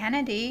talk to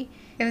Kennedy.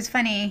 It was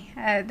funny.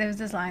 There was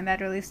this line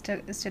that really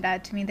stood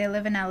out to me. They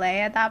live in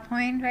LA at that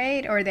point,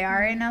 right? Or they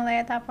are in LA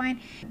at that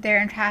point.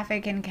 They're in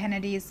traffic, and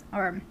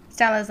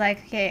Stella's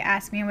like, okay,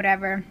 ask me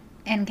whatever.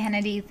 And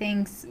Kennedy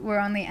thinks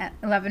we're only at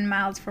 11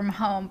 miles from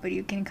home, but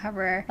you can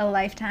cover a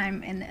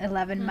lifetime in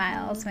 11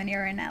 miles when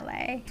you're in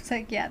LA. It's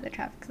like, yeah, the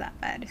traffic's that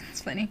bad.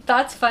 It's funny.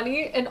 That's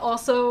funny. And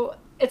also,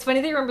 it's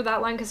funny that you remember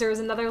that line, because there was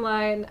another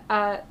line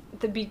at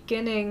the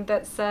beginning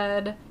that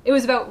said, it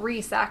was about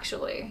Reese,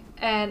 actually.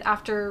 And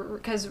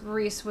because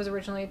Reese was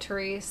originally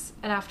Therese,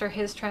 and after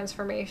his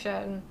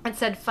transformation, it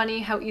said,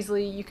 funny how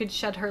easily you could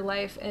shed her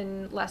life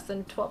in less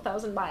than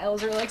 12,000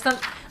 miles, or like some,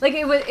 like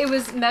it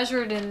was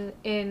measured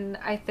in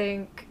I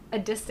think a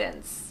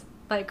distance,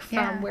 like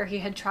from where he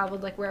had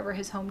traveled, like wherever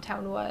his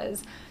hometown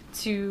was,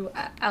 to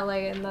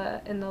LA in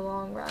the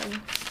long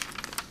run.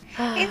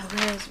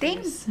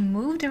 They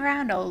moved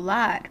around a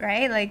lot,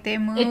 right? Like they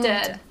moved. It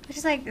did. Which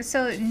is like,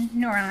 so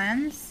New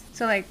Orleans,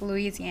 so like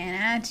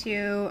Louisiana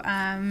to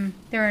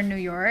they were in New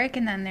York,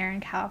 and then they're in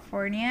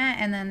California,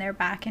 and then they're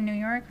back in New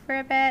York for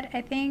a bit,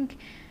 I think.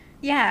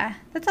 Yeah,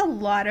 that's a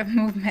lot of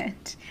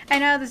movement. I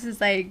know this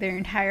is like their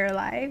entire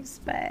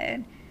lives, but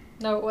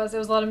no, it was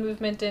a lot of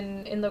movement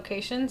in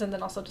locations, and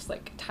then also just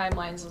like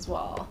timelines as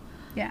well.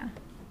 Yeah.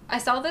 I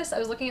saw this. I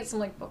was looking at some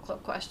like book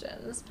club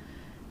questions.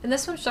 And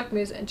this one struck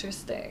me as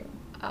interesting.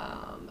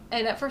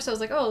 And at first I was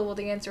like, oh, well,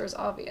 the answer is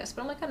obvious.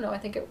 But I'm like, I don't know, I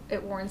think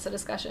it warrants a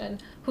discussion.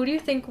 Who do you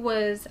think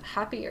was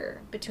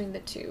happier between the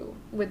two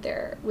with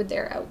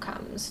their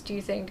outcomes? Do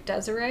you think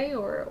Desiree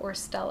or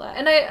Stella?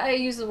 And I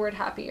use the word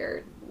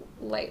happier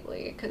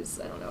lightly because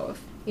I don't know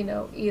if,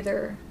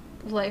 either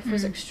life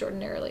was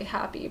extraordinarily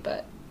happy,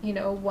 but,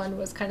 one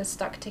was kind of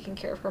stuck taking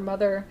care of her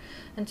mother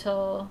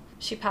until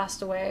she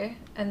passed away.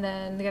 And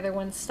then the other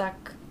one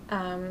stuck,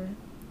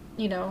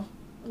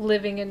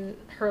 living in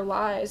her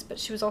lies, but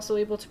she was also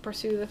able to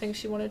pursue the things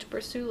she wanted to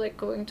pursue, like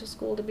going to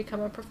school to become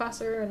a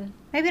professor. And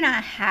maybe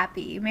not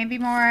happy, maybe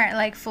more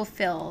like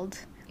fulfilled,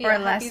 or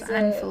less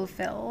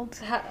unfulfilled.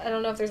 I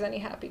don't know if there's any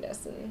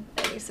happiness in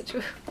any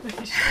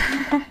situation.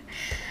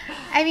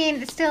 I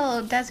mean,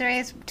 still, Desiree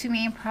is, to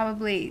me,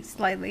 probably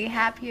slightly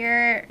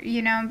happier,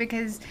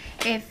 because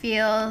it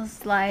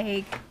feels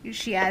like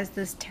she has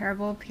this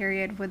terrible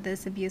period with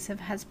this abusive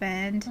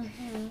husband.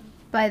 Mm-hmm.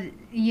 But,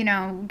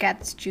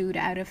 gets Jude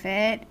out of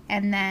it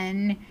and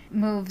then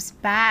moves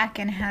back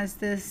and has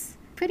this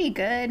pretty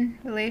good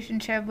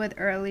relationship with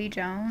Early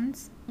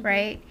Jones,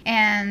 right?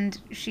 And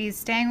she's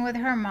staying with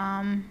her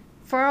mom.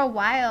 For a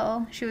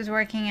while, she was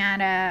working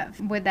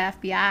with the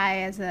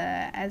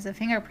FBI as a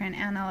fingerprint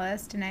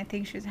analyst, and I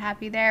think she was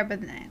happy there.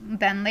 But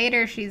then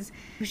later, she's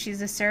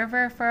a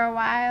server for a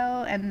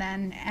while, and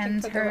then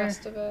ends the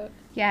rest of it.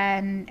 Yeah,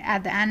 and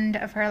at the end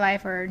of her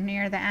life, or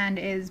near the end,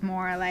 is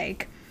more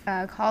like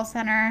a call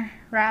center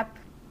rep.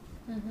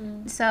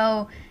 Mm-hmm.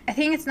 So I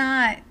think it's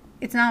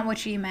not what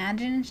she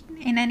imagined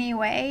in any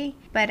way,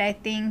 but I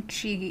think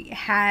she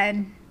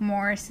had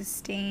more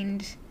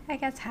sustained, I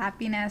guess,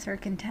 happiness or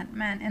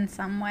contentment in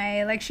some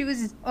way. Like, she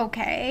was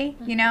okay,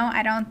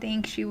 I don't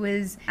think she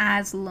was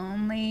as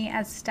lonely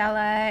as Stella,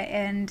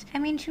 and I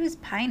mean, she was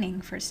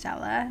pining for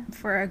Stella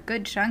for a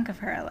good chunk of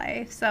her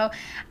life. So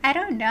I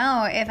don't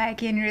know if I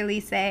can really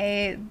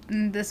say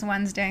this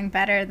one's doing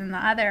better than the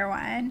other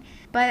one.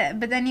 But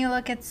then you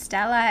look at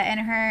Stella,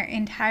 and her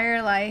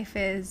entire life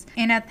is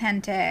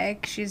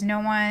inauthentic. She's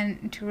no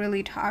one to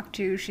really talk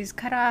to. She's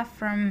cut off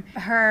from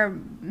her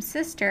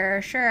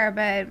sister, sure,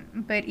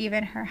 but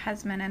even her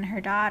husband and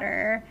her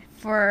daughter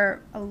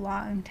for a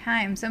long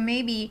time. So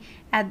maybe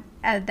at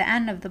the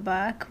end of the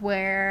book,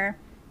 where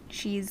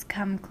she's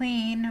come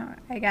clean,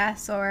 I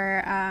guess,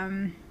 or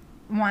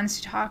wants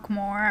to talk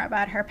more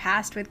about her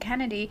past with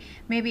Kennedy,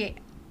 maybe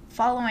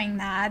following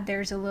that,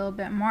 there's a little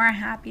bit more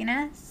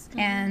happiness,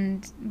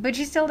 but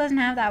she still doesn't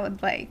have that with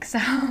Blake. So,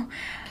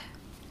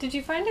 did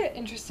you find it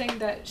interesting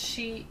that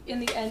she,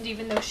 in the end,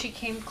 even though she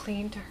came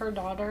clean to her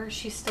daughter,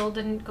 she still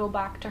didn't go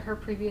back to her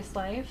previous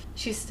life?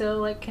 She still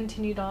like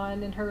continued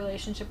on in her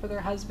relationship with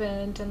her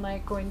husband and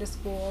like going to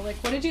school. Like,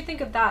 what did you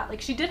think of that?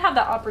 Like, she did have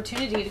that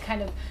opportunity to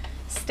kind of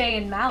stay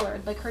in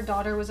Mallard. Like, her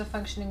daughter was a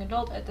functioning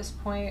adult at this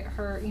point.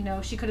 Her,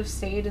 she could have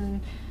stayed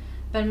and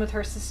been with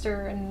her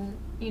sister, and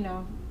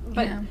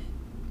but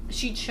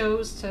she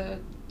chose to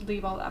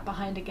leave all that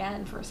behind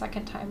again for a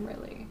second time,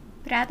 really.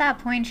 But at that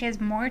point, she has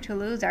more to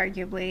lose,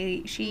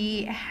 arguably.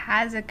 She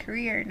has a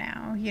career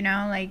now,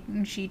 like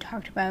she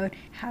talked about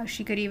how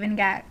she could even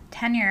get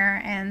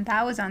tenure, and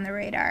that was on the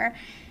radar.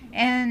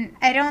 And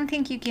I don't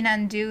think you can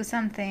undo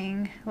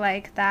something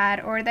like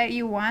that, or that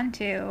you want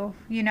to.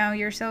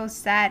 You're so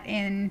set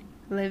in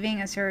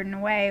living a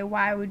certain way.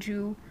 Why would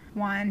you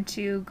want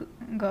to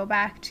go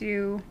back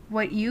to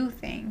what you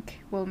think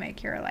will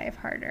make your life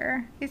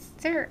harder?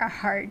 They're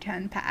hard to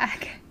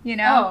unpack,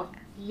 Oh,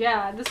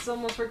 yeah, this is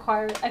almost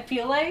required. I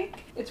feel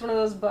like it's one of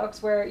those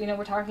books where,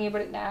 we're talking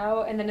about it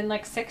now, and then in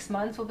like 6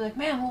 months we'll be like,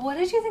 man, well, what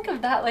did you think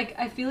of that? Like,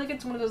 I feel like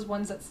it's one of those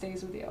ones that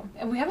stays with you.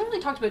 And we haven't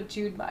really talked about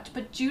Jude much,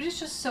 but Jude is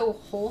just so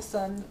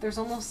wholesome. There's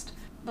almost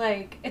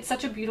like, it's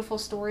such a beautiful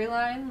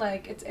storyline.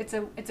 Like, it's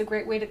a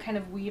great way to kind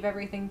of weave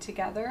everything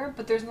together,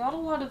 but there's not a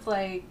lot of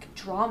like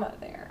drama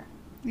there.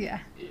 Yeah.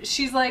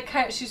 She's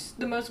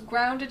the most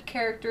grounded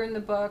character in the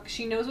book.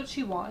 She knows what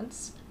she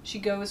wants. She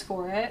goes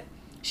for it.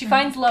 She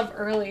finds love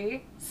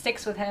early,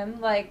 sticks with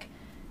him. Like,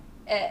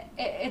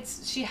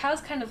 she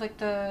has kind of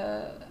like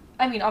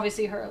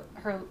obviously her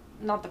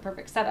not the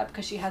perfect setup,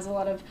 because she has a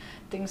lot of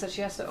things that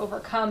she has to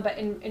overcome, but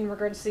in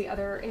regards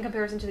to in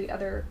comparison to the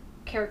other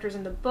characters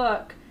in the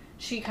book,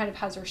 she kind of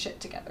has her shit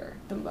together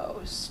the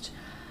most.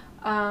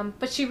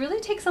 But she really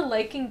takes a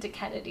liking to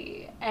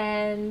Kennedy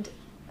and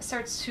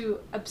starts to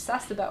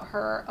obsess about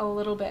her a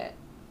little bit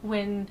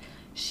when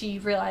she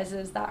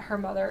realizes that her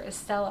mother is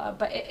Stella.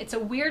 But it's a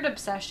weird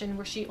obsession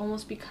where she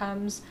almost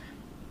becomes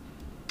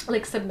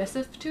like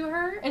submissive to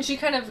her, and she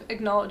kind of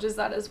acknowledges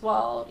that as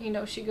well.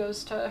 She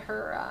goes to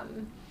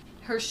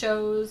her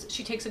shows.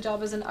 She takes a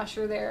job as an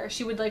usher there.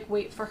 She would like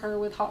wait for her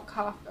with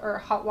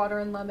hot water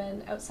and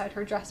lemon outside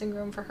her dressing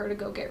room for her to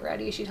go get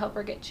ready. She'd help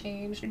her get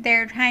changed.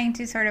 They're trying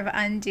to sort of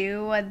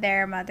undo what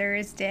their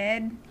mothers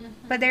did,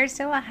 but they're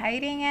still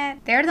hiding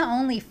it. They're the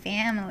only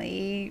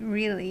family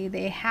really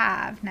they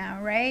have now,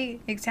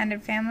 right?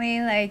 Extended family.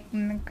 Like,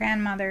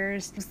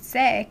 grandmother's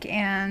sick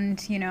and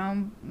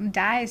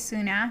dies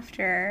soon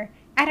after.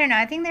 I don't know.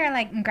 I think they're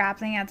like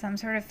grappling at some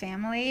sort of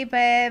family,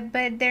 but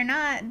they're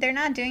not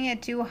doing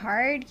it too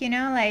hard, you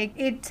know? Like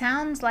it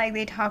sounds like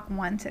they talk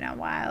once in a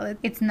while.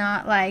 It's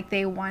not like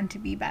they want to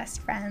be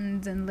best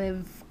friends and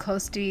live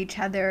close to each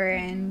other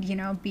and, you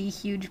know, be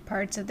huge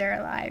parts of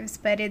their lives,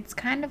 but it's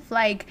kind of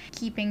like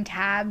keeping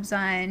tabs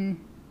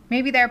on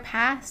maybe their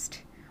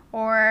past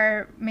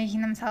or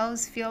making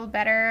themselves feel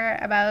better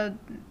about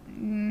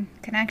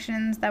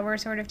connections that were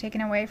sort of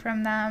taken away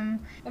from them.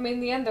 I mean, in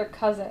the end, they're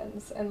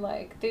cousins, and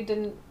like they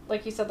didn't,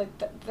 like you said, like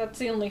that's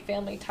the only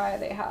family tie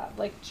they have.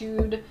 Like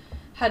Jude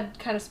had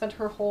kind of spent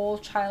her whole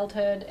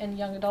childhood and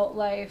young adult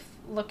life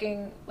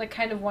looking, like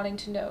kind of wanting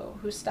to know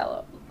who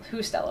Stella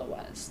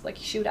was. Like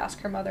she would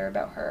ask her mother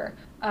about her.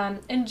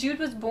 And Jude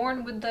was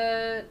born with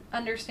the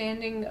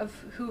understanding of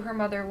who her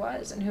mother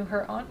was and who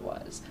her aunt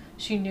was.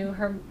 She knew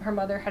her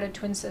mother had a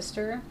twin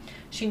sister.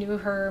 She knew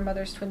her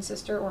mother's twin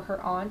sister or her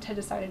aunt had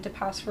decided to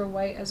pass for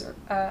white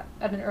at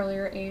an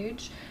earlier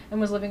age and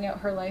was living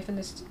out her life in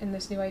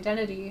this new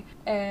identity.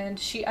 And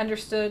she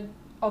understood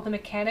all the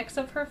mechanics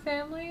of her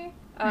family.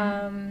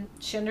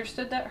 She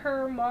understood that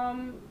her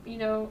mom, you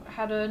know,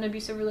 had an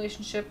abusive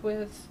relationship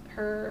with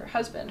her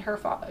husband,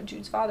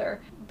 Jude's father.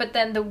 But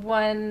then the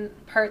one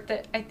part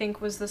that I think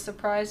was the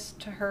surprise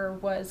to her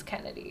was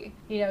Kennedy.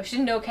 You know, she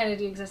didn't know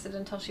Kennedy existed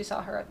until she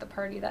saw her at the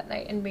party that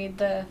night and made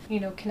the,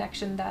 you know,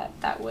 connection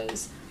that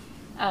was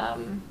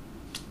her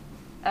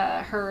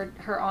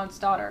aunt's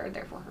daughter,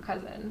 therefore her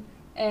cousin.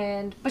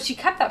 But she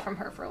kept that from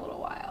her for a little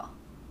while.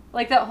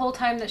 Like, that whole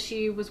time that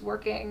she was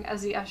working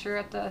as the usher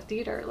at the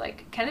theater,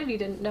 like, Kennedy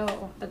didn't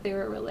know that they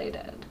were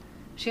related.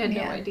 She had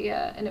no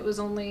idea. And it was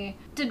only...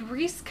 Did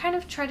Reese kind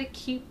of try to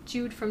keep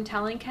Jude from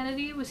telling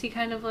Kennedy? Was he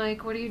kind of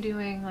like, what are you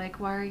doing?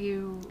 Like, why are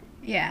you...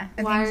 Yeah,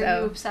 Why are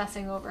you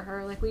obsessing over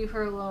her? Like, leave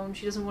her alone.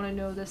 She doesn't want to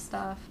know this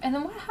stuff. And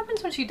then what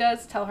happens when she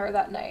does tell her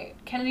that night?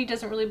 Kennedy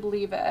doesn't really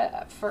believe it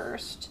at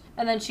first.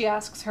 And then she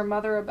asks her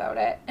mother about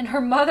it. And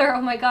her mother,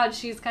 oh my God,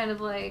 she's kind of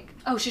like,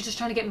 oh, she's just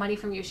trying to get money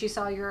from you. She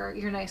saw your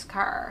nice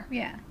car.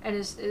 Yeah. And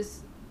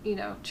is you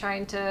know,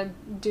 trying to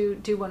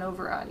do one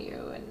over on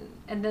you.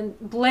 And then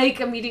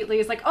Blake immediately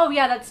is like, oh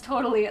yeah, that's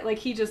totally it. Like,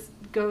 he just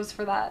goes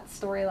for that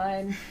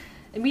storyline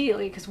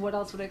immediately, because what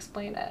else would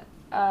explain it?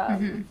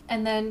 And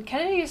then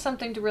Kennedy does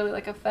something to really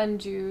like offend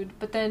Jude,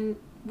 but then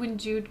when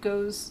Jude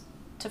goes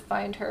to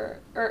find her,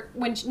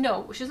 she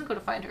doesn't go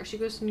to find her, she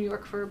goes to New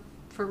York for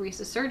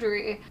Reese's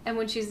surgery, and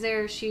when she's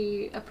there,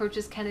 she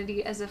approaches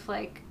Kennedy as if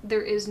like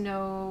there is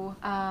no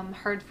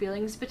hard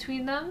feelings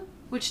between them,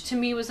 which to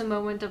me was a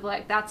moment of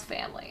like, that's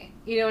family.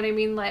 You know what I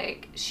mean?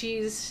 Like,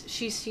 she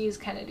sees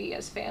Kennedy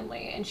as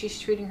family, and she's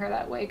treating her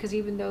that way, because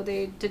even though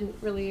they didn't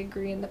really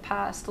agree in the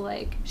past,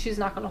 like, she's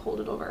not going to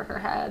hold it over her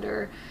head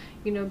or,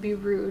 you know, be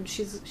rude.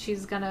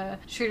 She's gonna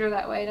treat her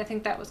that way. And I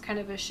think that was kind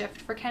of a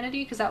shift for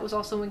Kennedy, because that was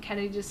also when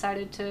Kennedy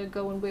decided to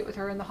go and wait with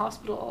her in the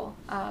hospital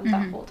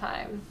that whole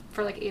time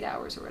for like 8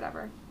 hours or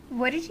whatever.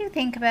 What did you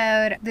think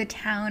about the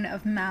town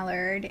of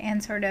Mallard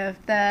and sort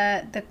of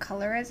the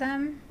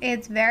colorism?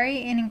 It's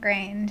very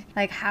ingrained,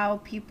 like how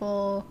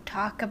people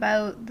talk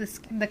about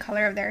the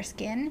color of their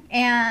skin,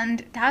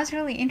 and that was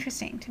really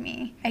interesting to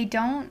me. I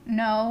don't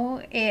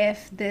know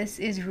if this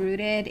is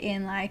rooted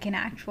in like an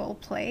actual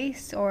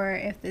place or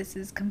if this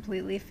is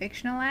completely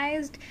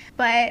fictionalized,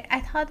 but I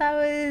thought that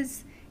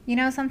was, you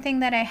know, something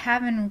that I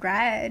haven't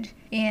read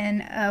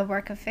in a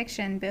work of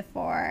fiction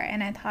before,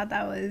 and I thought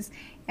that was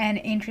an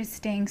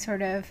interesting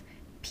sort of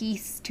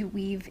piece to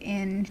weave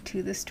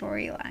into the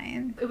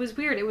storyline. It was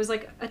weird. It was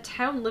like a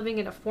town living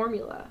in a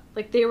formula.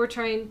 Like, they were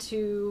trying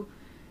to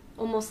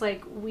almost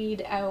like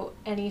weed out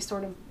any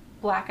sort of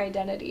black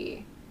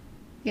identity.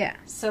 Yeah.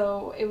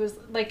 So it was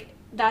like,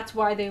 that's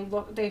why they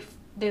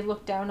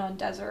looked down on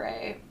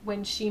Desiree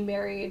when she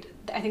married,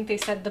 I think they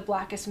said, the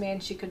blackest man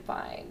she could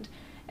find.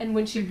 And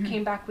when she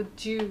came back with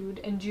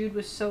Jude, and Jude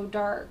was so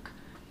dark,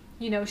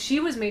 you know, she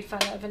was made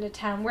fun of in a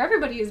town where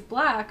everybody is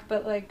black,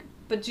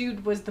 but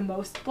Jude was the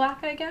most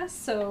black, I guess,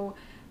 so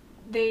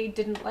they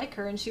didn't like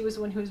her, and she was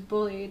the one who was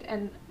bullied.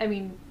 And I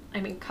mean,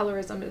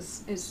 colorism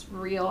is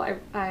real.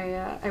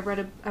 I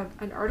read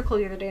an article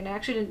the other day, and I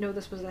actually didn't know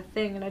this was a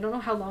thing, and I don't know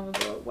how long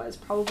ago it was,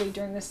 probably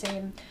during the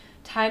same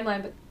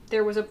timeline, but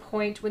there was a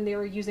point when they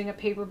were using a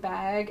paper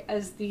bag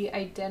as the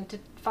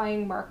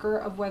identifying marker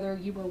of whether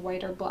you were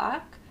white or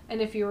black. And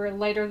if you were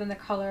lighter than the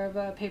color of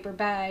a paper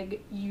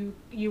bag, you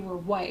were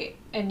white,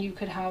 and you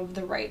could have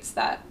the rights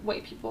that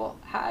white people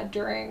had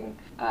during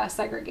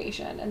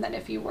segregation. And then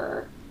if you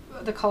were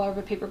the color of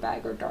a paper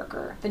bag or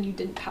darker, then you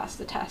didn't pass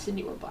the test and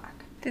you were black.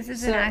 This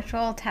is an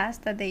actual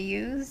test that they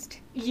used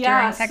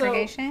during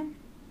segregation?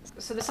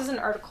 So this is an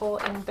article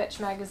in Bitch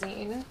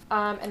magazine,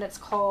 and it's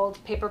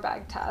called Paper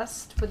Bag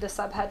Test, with the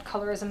subhead,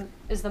 Colorism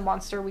is the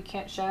Monster We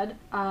Can't Shed.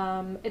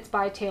 It's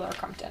by Taylor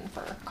Crumpton,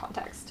 for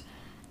context.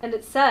 And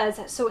it says,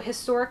 so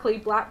historically,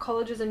 black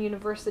colleges and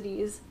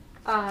universities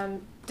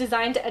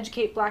designed to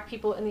educate black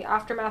people in the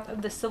aftermath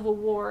of the Civil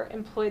War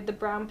employed the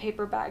brown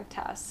paper bag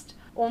test,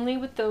 Only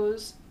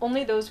those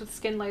with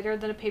skin lighter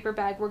than a paper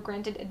bag were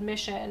granted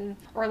admission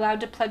or allowed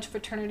to pledge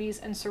fraternities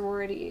and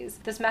sororities.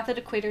 This method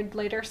equated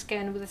lighter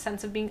skin with a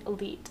sense of being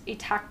elite, a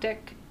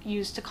tactic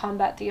used to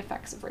combat the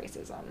effects of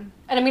racism.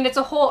 And I mean, it's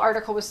a whole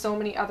article with so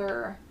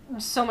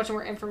much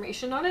more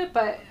information on it,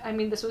 but I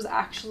mean, this was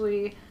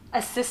actually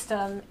a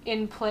system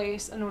in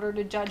place in order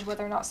to judge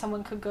whether or not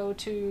someone could go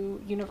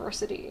to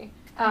university.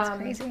 That's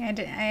crazy. I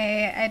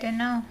didn't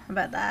know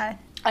about that.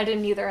 I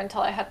didn't either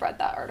until I had read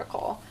that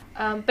article.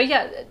 But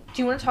yeah,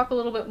 do you want to talk a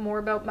little bit more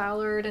about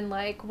Mallard and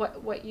like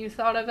what you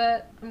thought of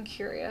it? I'm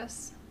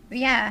curious.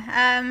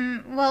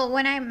 Yeah. Well,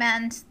 when I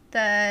meant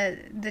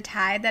the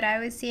tide that I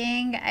was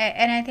seeing,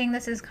 and I think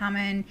this is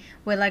common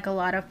with like a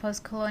lot of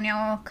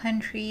post-colonial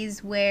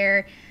countries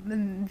where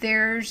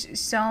there's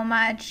so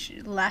much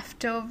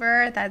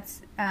leftover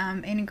that's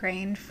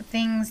ingrained.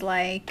 Things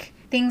like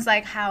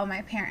how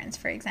my parents,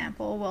 for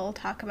example, will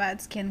talk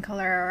about skin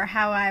color, or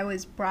how I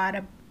was brought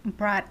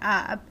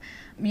up,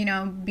 you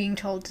know, being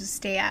told to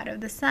stay out of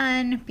the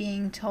sun,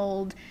 being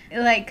told,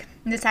 like,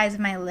 the size of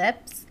my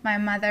lips. My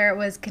mother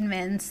was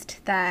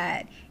convinced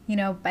that, you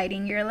know,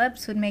 biting your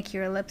lips would make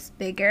your lips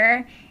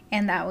bigger,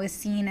 and that was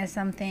seen as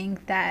something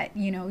that,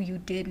 you know, you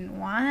didn't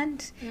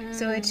want.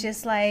 So it's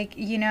just like,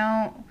 you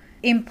know,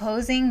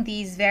 imposing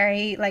these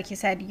very, like you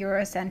said,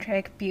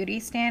 Eurocentric beauty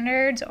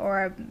standards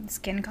or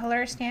skin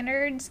color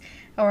standards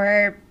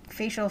or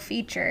facial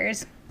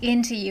features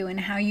into you and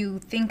how you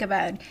think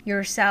about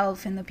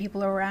yourself and the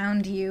people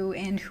around you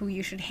and who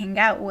you should hang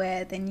out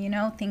with, and, you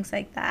know, things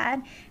like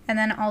that. And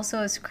then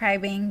also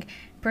ascribing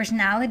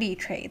personality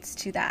traits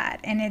to that.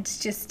 And it's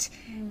just,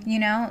 you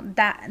know,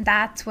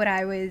 that's what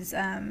I was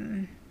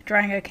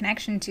drawing a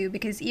connection to,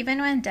 because even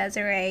when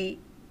Desiree,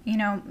 you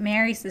know,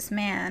 marries this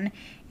man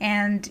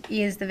and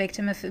is the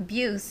victim of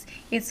abuse,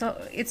 it's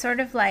sort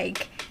of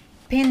like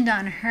pinned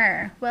on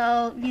her.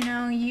 Well, you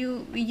know,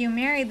 you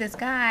married this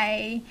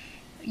guy,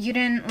 you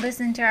didn't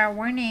listen to our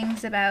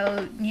warnings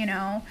about, you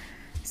know,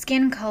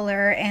 skin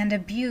color and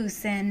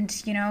abuse and,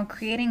 you know,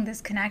 creating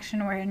this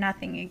connection where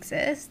nothing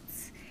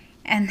exists,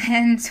 and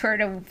then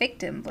sort of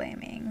victim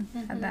blaming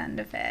at the end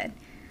of it.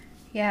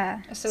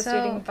 Yeah.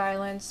 Associating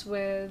violence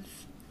with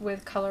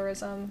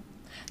colorism.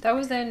 That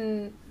was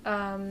in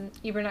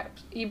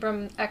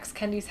Ibram X.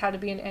 Kendi's How to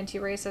Be an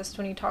Anti-Racist,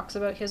 when he talks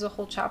about, he has a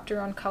whole chapter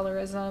on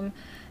colorism,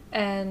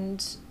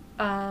 and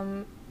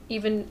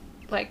even,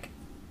 like,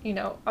 you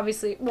know,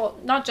 obviously, well,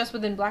 not just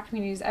within Black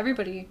communities,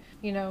 everybody,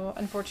 you know,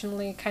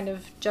 unfortunately kind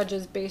of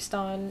judges based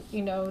on,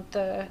 you know,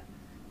 the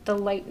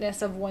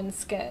lightness of one's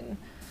skin.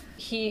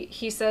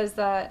 He says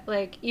that,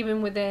 like,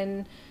 even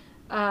within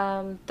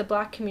the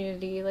Black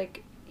community,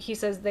 like, he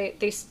says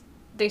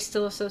they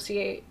still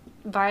associate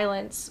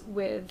violence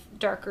with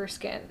darker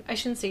skin. I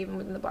shouldn't say even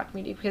within the Black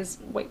community, because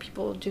white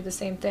people do the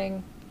same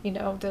thing, you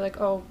know. They're like,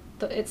 oh,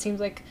 it seems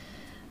like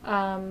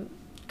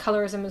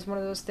colorism is one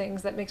of those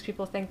things that makes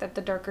people think that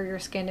the darker your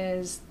skin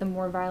is, the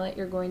more violent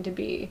you're going to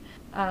be.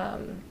 Yeah.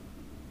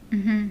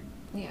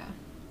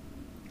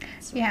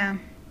 So yeah.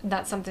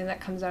 That's something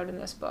that comes out in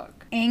this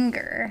book.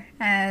 Anger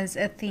as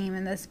a theme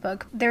in this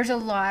book. There's a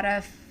lot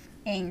of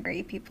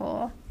angry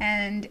people,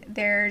 and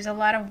there's a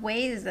lot of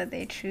ways that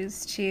they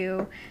choose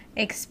to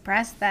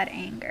express that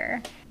anger.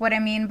 What I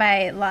mean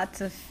by lots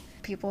of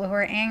people who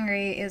are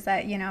angry is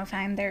that, you know,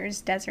 fine,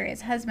 there's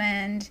Desiree's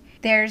husband,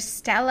 there's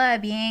Stella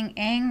being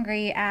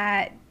angry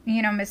at,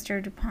 you know,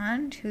 Mr.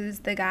 DuPont, who's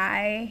the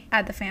guy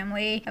at the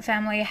family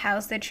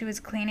house that she was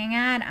cleaning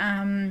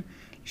at.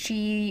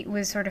 She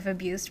was sort of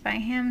abused by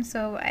him.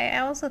 So I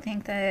also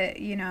think that,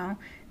 you know,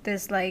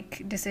 this,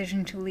 like,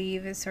 decision to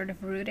leave is sort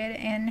of rooted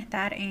in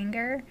that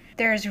anger.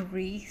 There's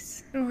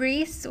Reese,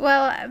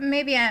 well,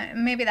 maybe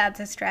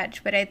that's a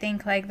stretch, but I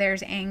think, like,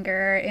 there's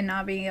anger in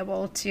not being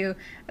able to,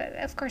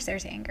 of course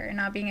there's anger in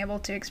not being able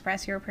to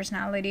express your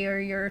personality or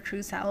your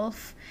true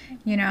self,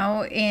 you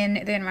know,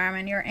 in the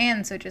environment you're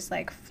in. So just,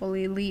 like,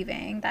 fully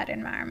leaving that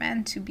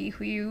environment to be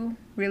who you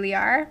really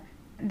are.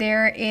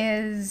 There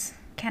is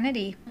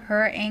Kennedy,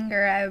 her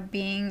anger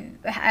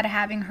at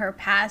having her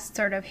past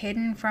sort of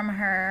hidden from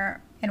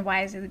her, and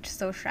why is it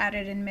so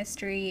shrouded in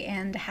mystery,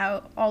 and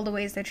how all the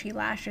ways that she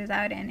lashes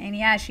out in. And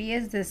yeah, she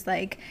is this,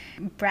 like,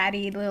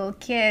 bratty little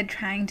kid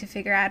trying to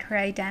figure out her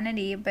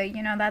identity, but,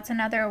 you know, that's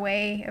another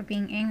way of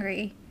being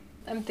angry.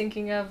 I'm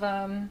thinking of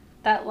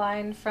that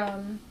line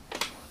from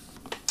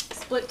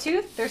Split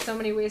Tooth. There's so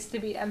many ways to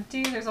be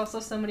empty. There's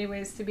also so many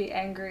ways to be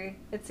angry,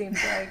 it seems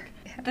like.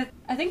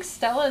 I think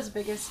Stella's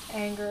biggest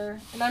anger,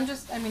 and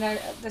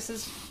this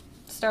is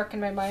stark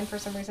in my mind for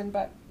some reason,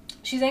 but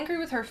she's angry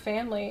with her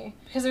family,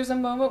 because there's a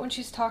moment when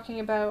she's talking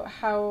about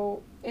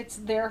how it's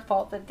their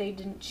fault that they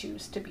didn't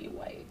choose to be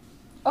white.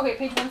 Okay,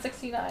 page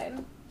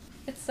 169.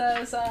 It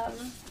says,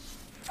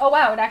 oh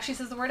wow, it actually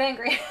says the word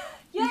angry.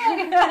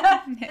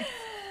 Yay!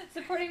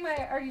 Supporting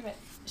my argument.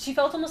 She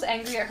felt almost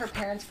angry at her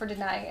parents for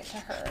denying it to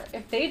her.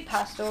 If they'd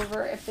passed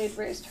over, if they'd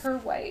raised her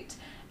white,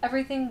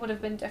 everything would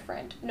have been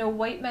different. No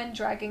white men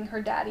dragging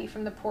her daddy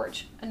from the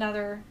porch.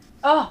 Another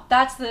Oh,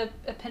 that's the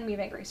epitome of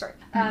angry. Sorry.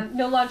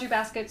 No laundry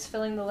baskets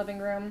filling the living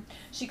room.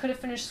 She could have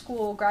finished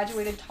school,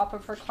 graduated top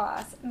of her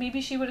class.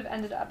 Maybe she would have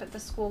ended up at the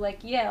school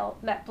like Yale,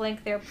 met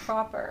blank there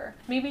proper.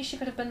 Maybe she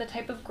could have been the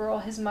type of girl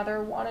his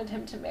mother wanted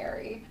him to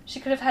marry. She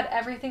could have had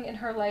everything in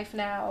her life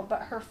now,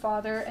 but her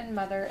father and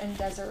mother and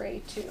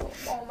Desiree too.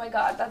 Oh my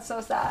god, that's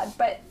so sad.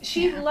 But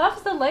she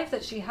loves the life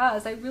that she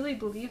has. I really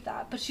believe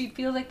that. But she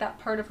feels like that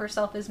part of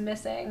herself is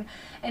missing,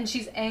 and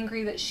she's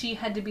angry that she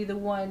had to be the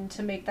one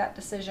to make that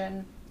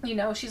decision. You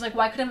know, she's like,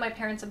 why couldn't my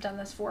parents have done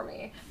this for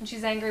me? And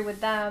she's angry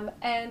with them.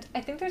 And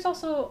I think there's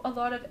also a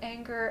lot of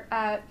anger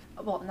at,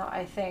 well, not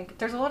I think,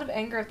 there's a lot of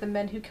anger at the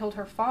men who killed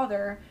her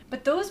father,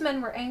 but those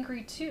men were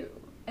angry too.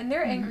 And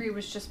their angry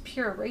was just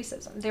pure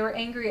racism. They were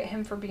angry at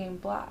him for being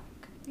black.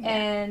 Yeah.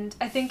 And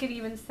I think it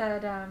even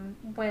said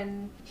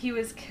when he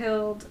was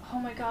killed, oh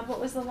my god,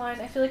 what was the line?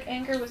 I feel like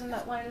anger was in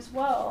that line as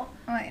well.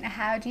 Wait,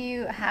 how do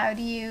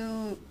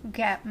you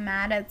get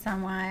mad at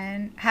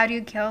someone? How do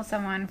you kill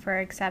someone for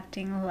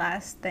accepting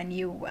less than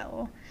you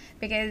will?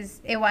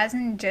 Because it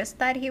wasn't just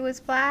that he was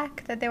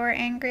black that they were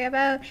angry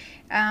about.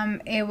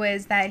 It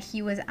was that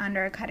he was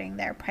undercutting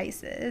their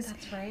prices.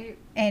 That's right.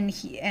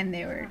 And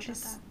they were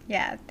just,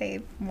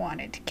 they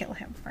wanted to kill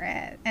him for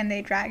it. And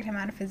they dragged him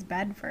out of his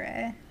bed for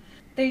it.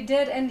 They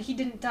did, and he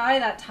didn't die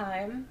that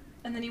time.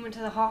 And then he went to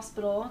the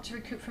hospital to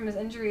recoup from his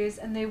injuries,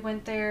 and they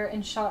went there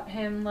and shot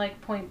him, like,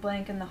 point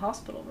blank in the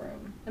hospital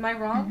room. Am I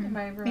wrong? Mm-hmm. Am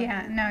I wrong?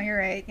 Yeah, no, you're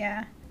right,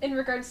 yeah. In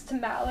regards to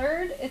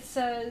Mallard, it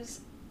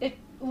says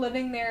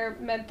living there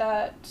meant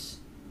that,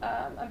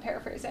 I'm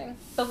paraphrasing,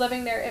 but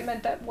living there, it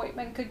meant that white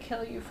men could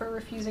kill you for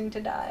refusing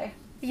to die.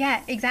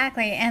 Yeah,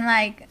 exactly. And,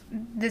 like,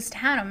 this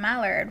town of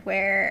Mallard,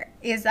 where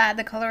is that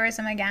the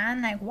colorism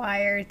again? Like,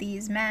 why are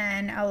these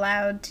men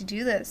allowed to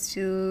do this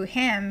to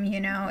him, you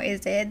know?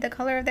 Is it the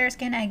color of their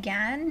skin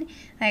again?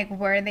 Like,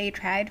 were they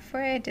tried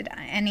for it? Did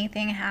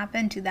anything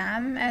happen to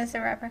them as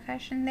a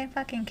repercussion? They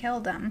fucking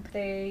killed them.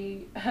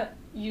 They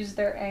used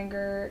their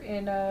anger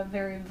in a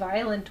very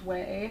violent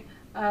way.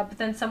 But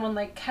then someone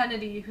like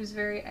Kennedy, who's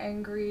very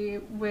angry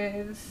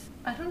with,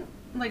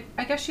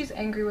 I guess she's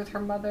angry with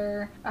her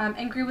mother,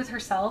 angry with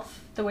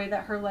herself, the way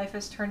that her life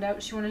has turned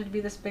out. She wanted to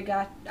be this big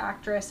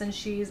actress, and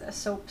she's a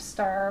soap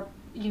star,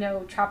 you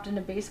know, trapped in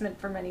a basement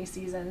for many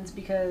seasons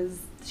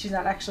because she's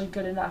not actually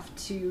good enough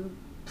to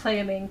play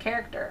a main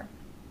character.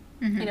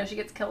 Mm-hmm. You know, she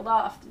gets killed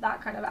off,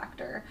 that kind of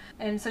actor.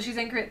 And so she's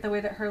angry at the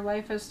way that her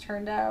life has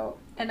turned out.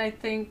 And I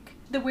think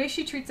the way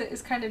she treats it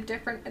is kind of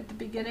different at the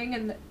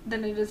beginning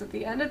than it is at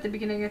the end. At the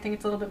beginning, I think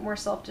it's a little bit more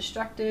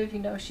self-destructive. You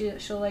know,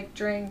 she'll like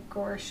drink,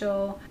 or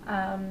she'll,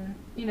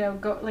 you know,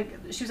 go, like,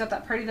 she was at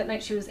that party that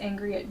night, she was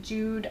angry at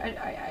Jude.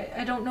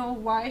 I don't know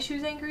why she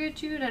was angry at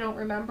Jude. I don't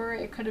remember.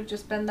 It could have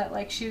just been that,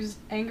 like, she was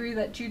angry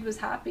that Jude was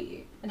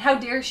happy. And how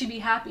dare she be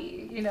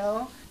happy, you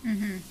know?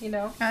 Mm-hmm. You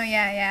know? Oh,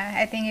 yeah.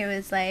 I think it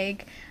was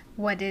like,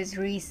 what does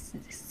Reese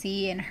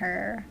see in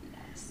her?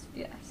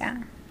 Yes.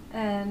 Yeah.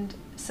 And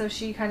so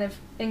she kind of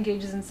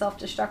engages in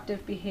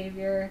self-destructive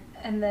behavior.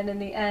 And then in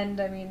the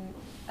end, I mean,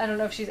 I don't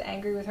know if she's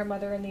angry with her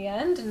mother in the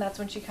end, and that's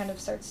when she kind of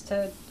starts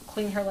to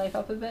clean her life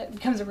up a bit,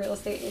 becomes a real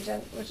estate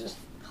agent, which is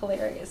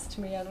hilarious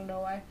to me. I don't know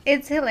why.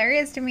 It's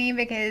hilarious to me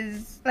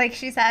because, like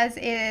she says,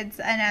 it's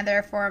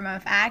another form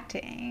of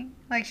acting.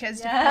 Like, she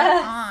has to put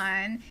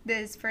on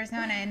this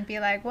persona and be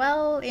like,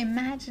 well,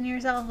 imagine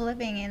yourself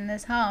living in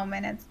this home.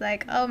 And it's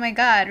like, oh my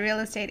god, real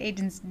estate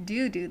agents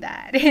do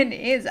that. It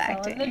is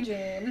acting.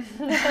 Selling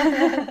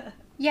the dream.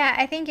 Yeah,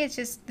 I think it's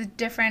just the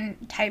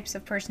different types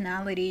of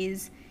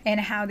personalities and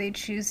how they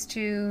choose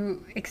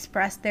to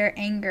express their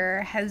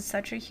anger has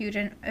such a huge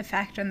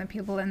effect on the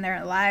people in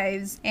their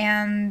lives.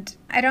 And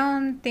I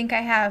don't think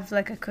I have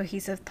like a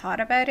cohesive thought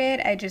about it.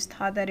 I just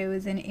thought that it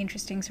was an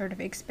interesting sort of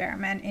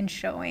experiment in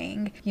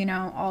showing, you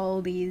know,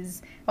 all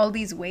these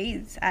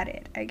ways at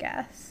it, I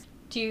guess.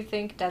 Do you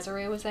think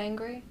Desiree was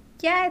angry?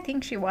 Yeah, I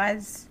think she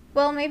was.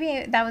 Well,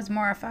 maybe that was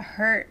more of a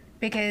hurt,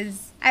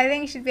 because I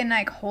think she'd been,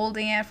 like,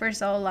 holding it for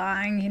so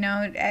long, you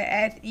know.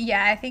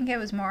 I think it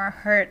was more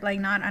hurt, like,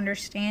 not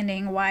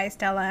understanding why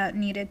Stella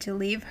needed to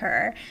leave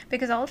her.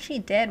 Because all she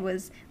did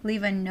was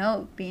leave a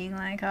note being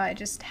like, oh, I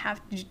just have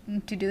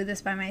to do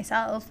this by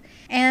myself.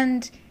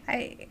 And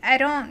I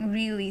don't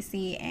really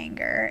see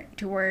anger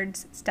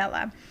towards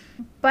Stella.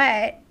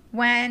 But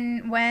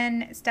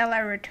when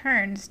Stella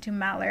returns to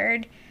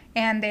Mallard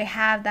and they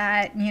have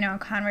that, you know,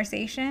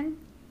 conversation,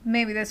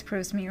 maybe this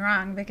proves me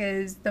wrong,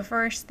 because the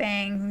first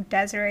thing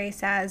Desiree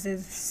says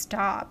is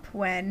stop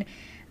when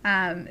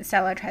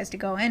Stella tries to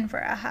go in for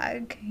a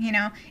hug. You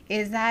know,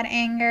 is that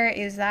anger?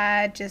 Is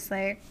that just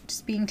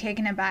being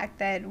taken aback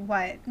that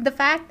the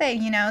fact that,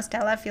 you know,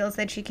 Stella feels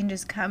that she can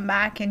just come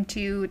back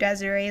into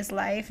Desiree's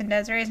life, and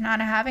Desiree's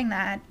not having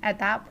that at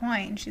that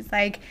point. She's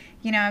like,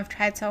 you know, I've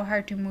tried so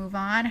hard to move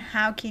on.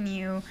 How can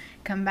you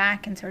come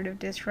back and sort of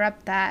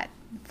disrupt that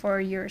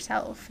for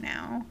yourself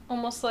now?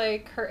 Almost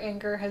like her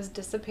anger has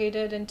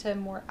dissipated into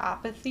more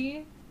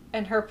apathy.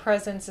 and her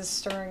presence is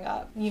stirring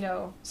up, you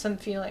know, some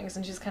feelings,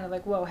 and she's kind of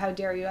like, whoa, how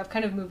dare you? I've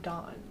kind of moved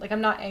on. Like,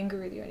 I'm not angry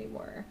with you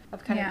anymore.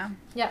 I've kind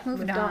of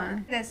moved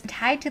on. This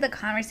tied to the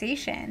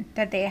conversation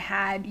that they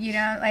had, you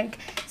know, like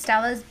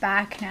Stella's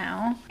back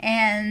now,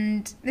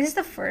 and this is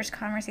the first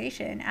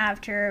conversation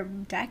after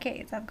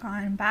decades have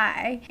gone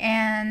by,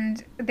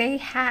 and they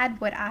had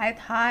what I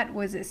thought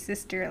was a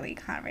sisterly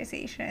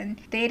conversation.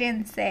 They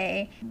didn't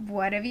say,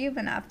 what have you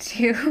been up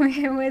to?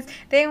 It was,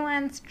 they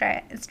went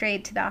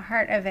straight to the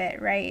heart of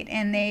it, right?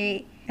 And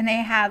they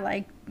had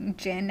like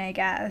gin, I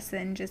guess,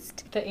 and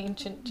just the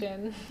ancient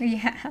gin.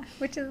 Yeah,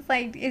 which is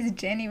like, is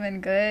gin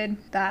even good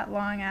that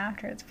long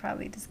after? It's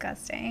probably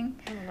disgusting.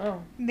 I don't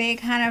know. They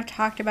kind of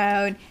talked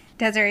about,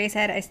 Desiree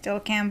said, I still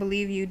can't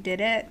believe you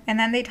did it. And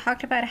then they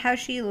talked about how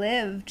she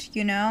lived,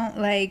 you know,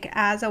 like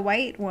as a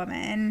white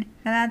woman.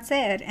 And that's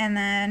it. And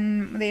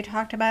then they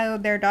talked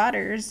about their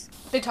daughters.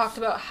 They talked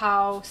about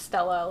how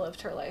Stella lived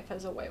her life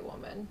as a white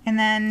woman. And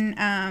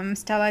then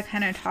Stella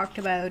kind of talked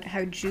about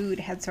how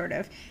Jude had sort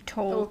of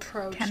told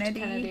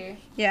Kennedy.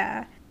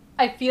 Yeah.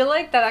 I feel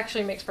like that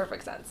actually makes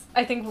perfect sense.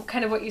 I think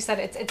kind of what you said,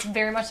 it's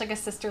very much like a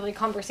sisterly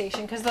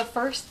conversation, because the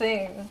first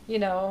thing, you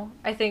know,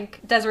 I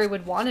think Desiree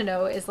would want to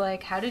know is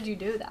like, how did you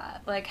do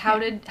that? Like, how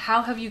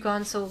have you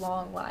gone so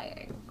long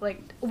lying?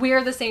 Like, we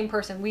are the same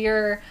person. We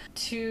are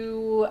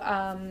two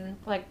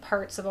like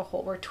parts of a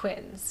whole. We're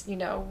twins, you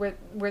know.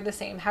 We're the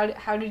same.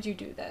 How did you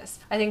do this?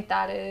 I think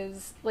that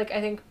is like, I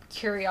think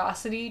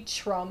curiosity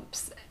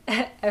trumps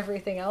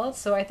everything else.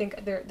 So I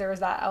think there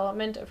is that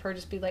element of her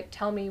just be like,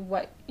 tell me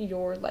what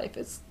your life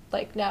is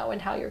like now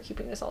and how you're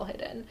keeping this all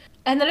hidden.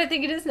 And then I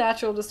think it is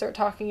natural to start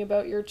talking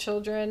about your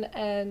children,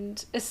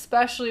 and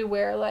especially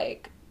where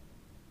like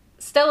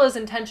Stella's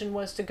intention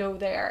was to go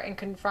there and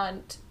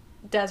confront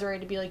Desiree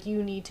to be like,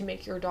 you need to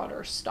make your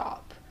daughter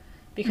stop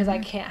because I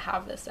can't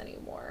have this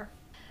anymore.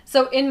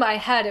 So in my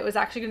head, it was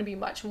actually going to be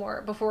much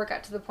more, before it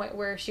got to the point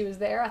where she was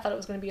there, I thought it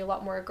was going to be a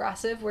lot more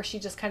aggressive, where she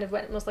just kind of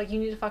went and was like, you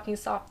need to fucking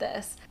stop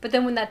this. But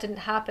then when that didn't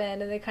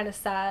happen, and they kind of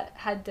sat,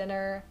 had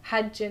dinner,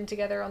 had gin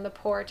together on the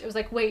porch, it was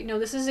like, wait, no,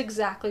 this is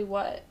exactly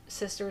what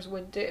sisters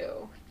would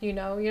do. You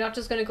know, you're not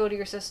just going to go to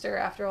your sister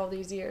after all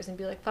these years and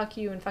be like, fuck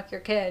you and fuck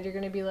your kid. You're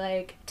going to be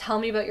like, tell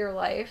me about your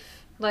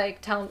life.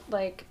 Like,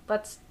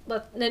 let's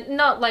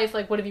not life,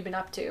 like, what have you been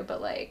up to,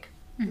 but like,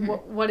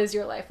 what is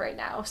your life right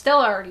now?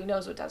 Stella already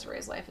knows what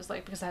Desiree's life is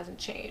like because it hasn't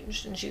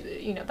changed, and she,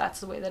 you know, that's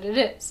the way that it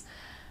is.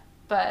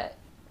 But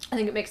I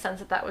think it makes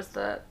sense that was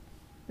the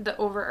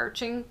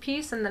overarching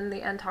piece, and then in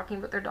the end talking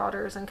about their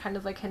daughters and kind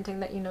of like hinting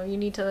that, you know, we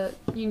need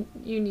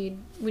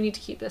to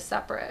keep this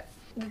separate.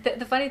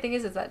 The funny thing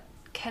is that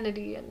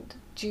Kennedy and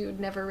Jude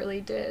never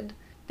really did.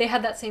 They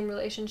had that same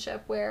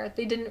relationship where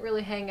they didn't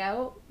really hang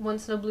out.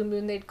 Once in a blue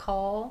moon they'd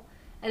call.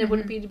 And it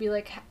wouldn't be to be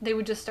like, they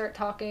would just start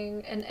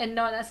talking, and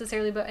not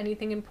necessarily about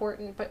anything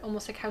important, but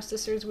almost like how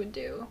sisters would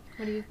do.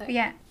 What do you think?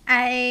 Yeah,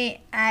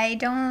 I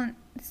don't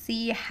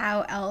see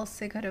how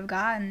else it could have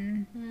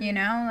gotten, you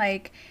know?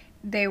 Like,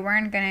 they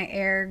weren't going to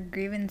air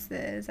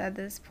grievances at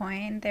this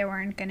point. They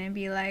weren't going to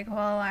be like,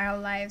 well, our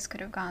lives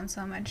could have gone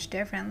so much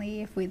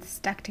differently if we'd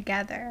stuck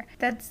together.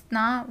 That's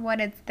not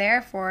what it's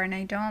there for, and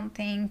I don't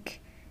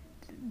think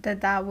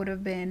that would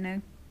have been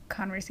a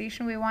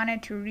conversation we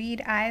wanted to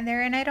read either,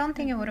 and I don't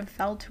think it would have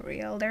felt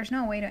real. There's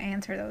no way to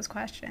answer those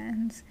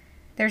questions.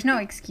 There's no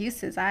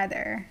excuses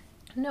either.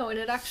 No, and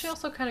it actually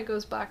also kind of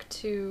goes back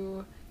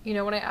to, you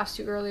know, when I asked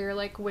you earlier,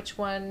 like, which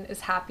one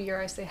is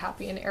happier, I say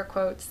happy in air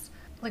quotes,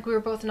 like, we were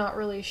both not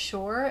really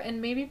sure,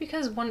 and maybe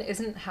because one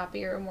isn't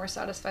happier or more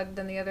satisfied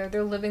than the other,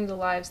 they're living the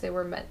lives they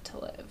were meant to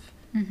live.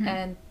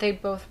 And they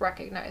both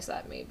recognize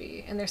that,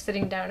 maybe, and they're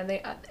sitting down, and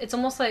it's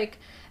almost like,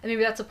 and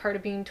maybe that's a part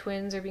of being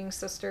twins or being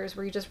sisters,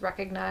 where you just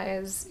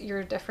recognize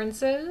your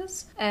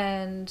differences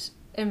and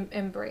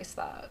embrace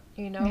that,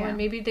 you know. And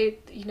maybe they,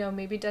 you know,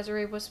 maybe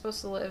Desiree was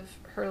supposed to live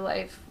her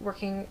life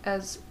working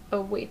as a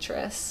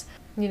waitress,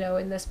 you know,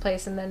 in this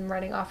place, and then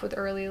running off with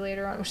Early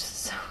later on, which is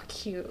so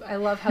cute. I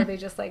love how they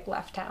just like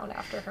left town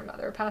after her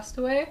mother passed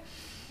away.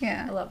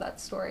 I love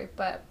that story.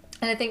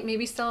 And I think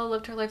maybe Stella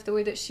lived her life the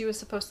way that she was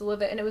supposed to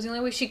live it, and it was the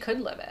only way she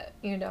could live it,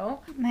 you know?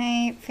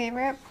 My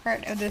favorite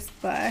part of this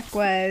book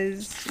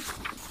was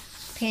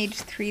page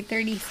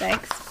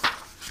 336.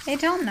 I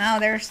don't know,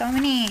 there are so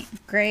many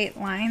great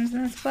lines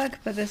in this book,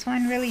 but this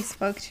one really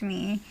spoke to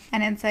me.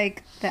 And it's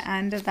like the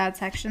end of that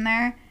section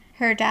there.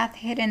 Her death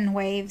hid in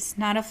waves,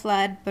 not a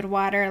flood, but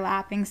water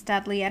lapping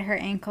steadily at her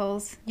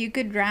ankles. You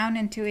could drown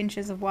in 2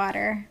 inches of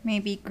water.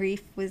 Maybe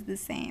grief was the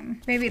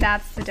same. Maybe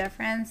that's the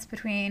difference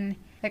between,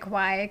 like,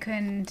 why I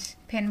couldn't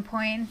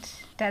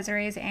pinpoint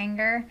Desiree's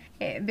anger,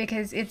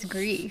 because it's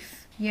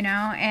grief, you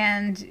know,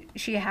 and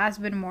she has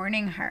been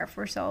mourning her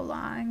for so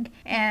long.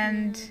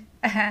 And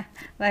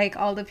like,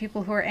 all the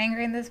people who are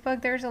angry in this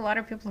book, there's a lot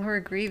of people who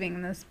are grieving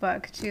in this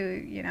book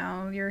too, you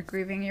know. You're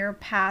grieving your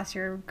past,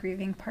 you're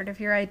grieving part of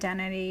your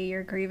identity,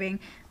 you're grieving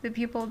the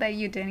people that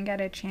you didn't get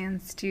a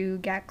chance to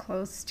get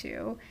close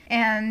to.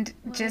 And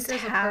just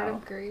how, a part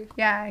of grief.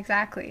 Yeah,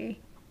 exactly,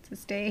 it's a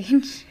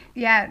stage.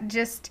 Yeah,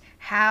 just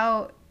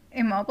how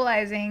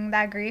immobilizing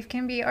that grief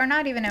can be, or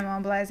not even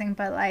immobilizing,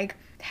 but like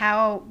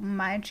how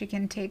much it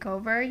can take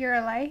over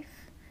your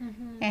life,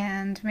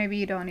 and maybe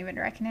you don't even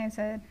recognize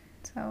it.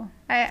 So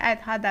I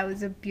thought that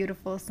was a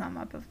beautiful sum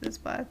up of this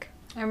book.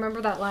 I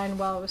remember that line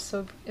well.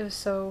 It was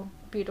so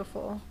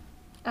beautiful.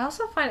 I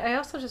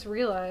also just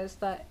realized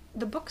that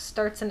the book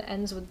starts and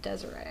ends with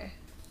Desiree.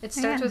 It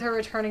starts with her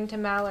returning to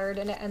Mallard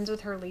and it ends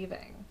with her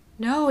leaving.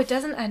 No, it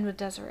doesn't end with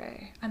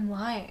Desiree. I'm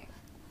lying.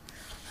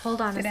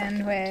 Hold on a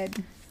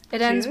second.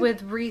 It ends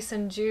with Rhys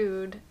and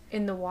Jude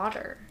in the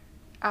water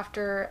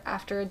after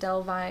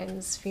Adele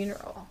Vine's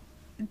funeral.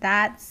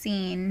 That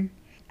scene,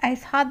 I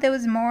thought there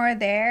was more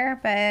there,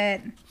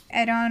 but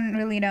I don't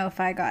really know if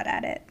I got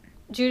at it.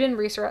 Jude and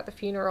Rhys are at the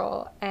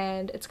funeral,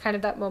 and it's kind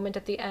of that moment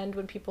at the end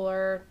when people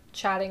are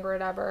chatting or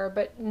whatever,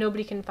 but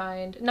nobody can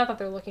find, not that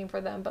they're looking for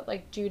them, but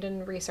like Jude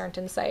and Rhys aren't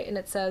in sight, and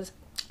it says,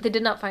 they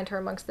did not find her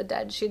amongst the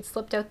dead. She had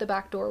slipped out the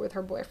back door with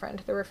her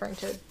boyfriend. They're referring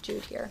to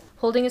Jude here,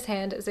 holding his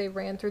hand as they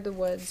ran through the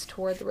woods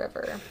toward the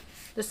river.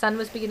 The sun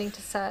was beginning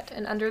to set,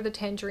 and under the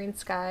tangerine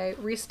sky,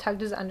 Rhys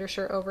tugged his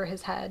undershirt over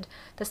his head.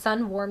 The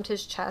sun warmed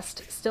his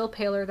chest, still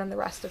paler than the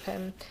rest of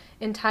him.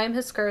 In time,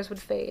 his scars would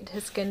fade,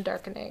 his skin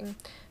darkening.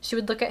 She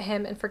would look at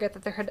him and forget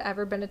that there had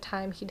ever been a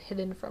time he'd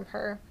hidden from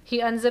her. He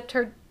unzipped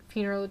her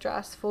funeral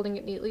dress, folding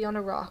it neatly on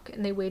a rock,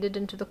 and they waded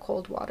into the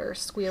cold water,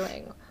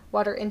 squealing,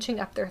 water inching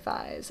up their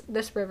thighs.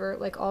 This river,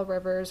 like all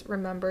rivers,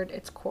 remembered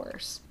its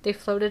course. They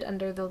floated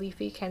under the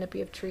leafy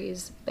canopy of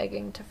trees,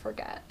 begging to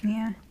forget.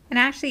 Yeah. And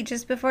actually,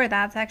 just before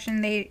that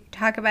section, they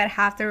talk about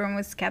half the room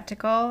was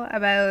skeptical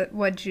about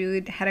what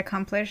Jude had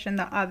accomplished, and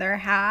the other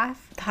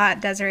half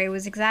thought Desiree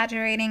was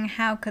exaggerating.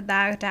 How could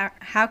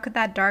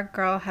that dark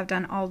girl have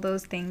done all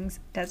those things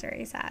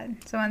Desiree said?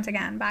 So once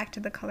again, back to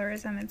the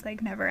colorism. It's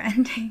like never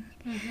ending.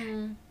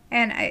 Mm-hmm.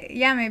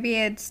 And maybe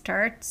it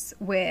starts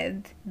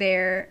with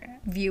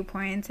their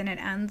viewpoints and it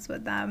ends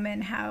with them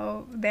and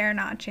how they're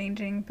not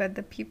changing, but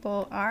the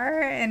people are,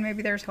 and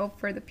maybe there's hope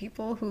for the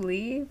people who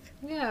leave.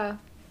 Yeah.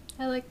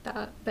 I like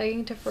that.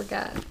 Begging to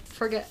forget.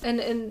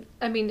 And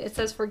I mean, it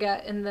says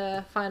forget in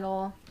the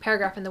final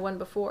paragraph in the one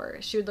before.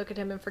 She would look at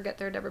him and forget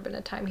there had ever been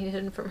a time he'd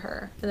hidden from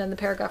her. And then the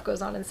paragraph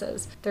goes on and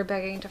says, they're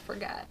begging to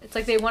forget. It's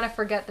like they want to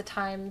forget the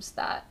times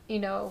that,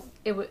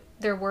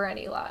 there were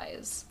any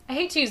lies. I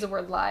hate to use the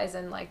word lies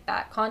in like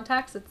that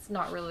context. It's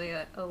not really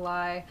a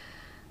lie.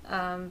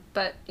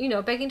 But,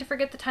 begging to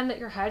forget the time that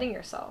you're hiding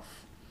yourself.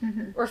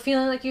 Mm-hmm. Or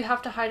feeling like you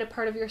have to hide a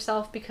part of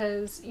yourself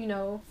because,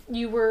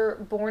 you were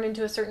born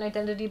into a certain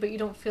identity, but you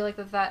don't feel like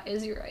that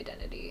is your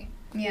identity,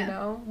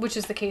 which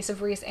is the case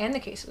of Rhys and the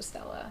case of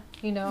Stella,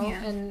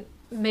 and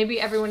maybe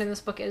everyone in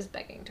this book is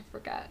begging to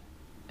forget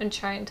and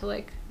trying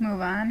to, move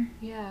on.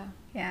 Yeah.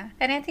 Yeah.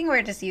 And I think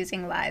we're just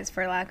using lies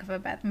for lack of a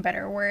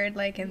better word,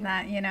 in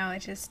that, it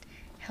just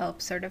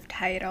helps sort of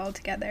tie it all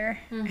together.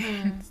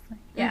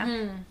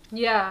 Mm-hmm.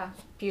 Yeah.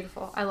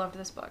 Beautiful. I loved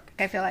this book.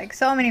 I feel like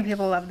so many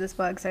people love this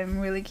book, so I'm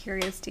really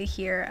curious to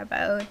hear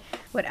about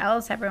what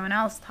else everyone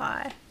else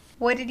thought.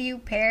 What did you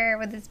pair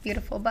with this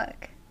beautiful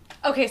book?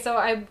 Okay, so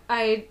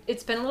I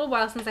it's been a little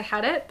while since I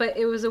had it, but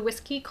it was a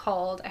whiskey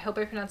called, I hope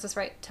I pronounced this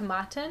right,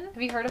 Tomatin.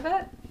 Have you heard of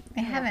it? I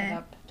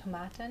haven't.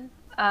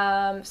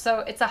 Tomatin. So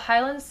it's a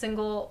Highland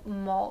single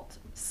malt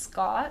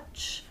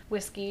Scotch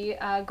whiskey.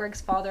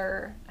 Greg's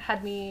father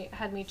had me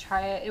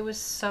try it. It was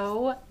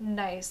so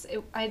nice.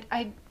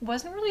 I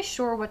wasn't really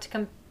sure what to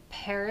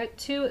compare it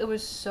to. It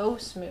was so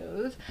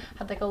smooth.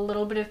 Had a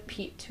little bit of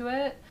peat to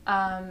it.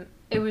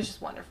 It was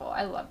just wonderful.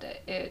 I loved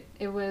it.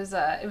 It was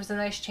a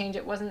nice change.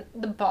 It wasn't,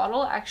 the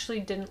bottle actually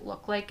didn't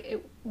look like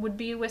it would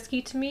be a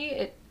whiskey to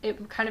me.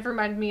 It kind of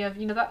reminded me of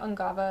that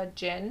Ungava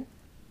gin.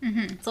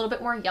 Mm-hmm. It's a little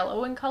bit more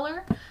yellow in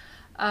color.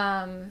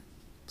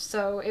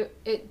 So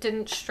it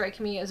didn't strike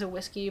me as a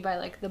whiskey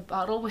by the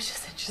bottle, which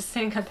is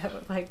interesting. I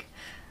don't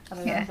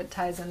know if it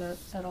ties in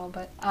at all,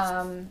 but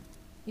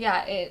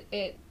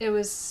it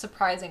was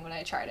surprising when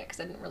I tried it because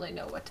I didn't really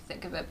know what to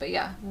think of it. But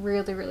yeah,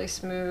 really, really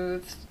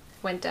smooth,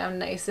 went down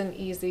nice and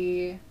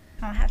easy.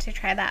 I'll have to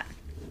try that.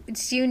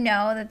 Did you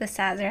know that the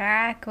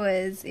Sazerac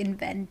was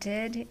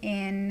invented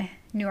in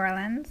New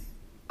Orleans?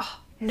 Oh,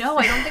 no,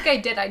 I don't think I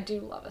did. I do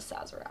love a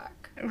Sazerac.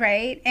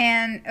 Right?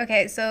 And,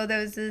 okay, so there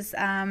was this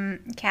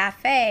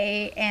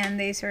cafe, and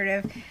they sort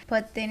of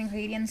put the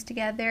ingredients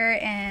together,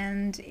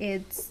 and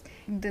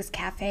this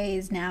cafe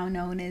is now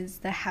known as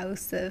the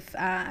House of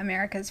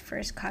America's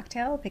First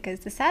Cocktail,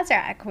 because the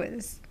Sazerac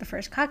was the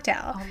first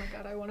cocktail. Oh my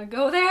god, I want to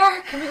go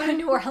there. Can we go to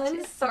New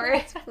Orleans? Sorry.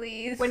 Yes,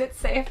 please. When it's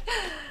safe.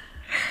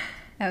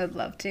 I would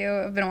love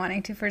to. I've been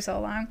wanting to for so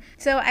long.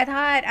 So I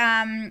thought,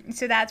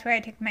 so that's where I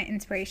took my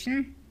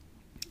inspiration.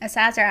 A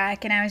Sazerac,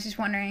 and I was just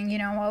wondering,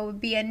 what would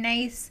be a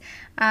nice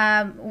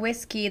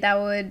whiskey that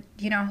would,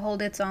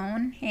 hold its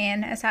own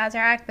in a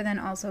Sazerac, but then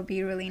also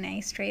be really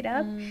nice straight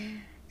up.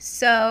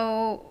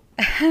 So,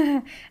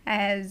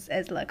 as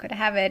luck would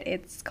have it,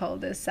 it's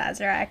called the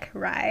Sazerac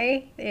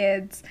Rye.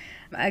 It's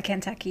a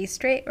Kentucky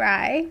straight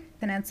rye,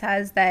 and it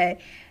says that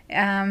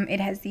it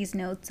has these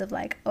notes of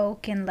like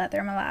oak and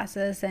leather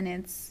molasses, and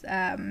it's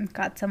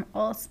got some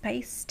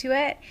allspice to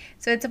it.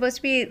 So it's supposed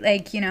to be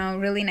like, you know,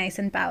 really nice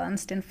and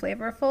balanced and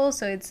flavorful.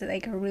 So it's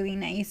like a really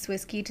nice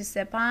whiskey to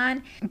sip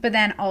on, but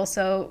then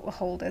also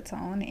hold its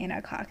own in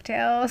a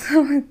cocktail.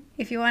 So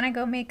if you want to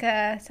go make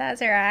a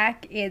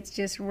Sazerac, it's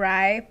just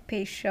rye,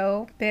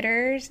 Peychaud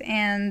bitters,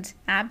 and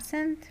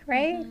absinthe,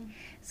 right? Mm-hmm.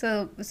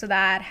 So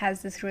that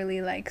has this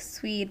really like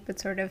sweet but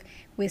sort of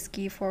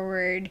whiskey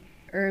forward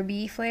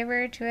herby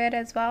flavor to it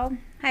as well.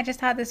 I just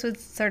thought this was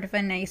sort of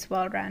a nice,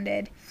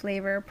 well-rounded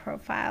flavor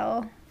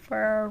profile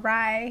for a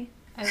rye.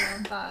 I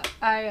love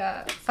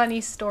that.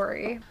 Funny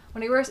story.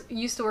 When I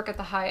used to work at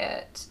the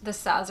Hyatt, the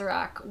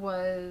Sazerac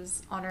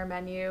was on our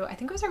menu. I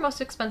think it was our most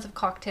expensive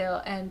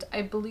cocktail, and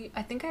I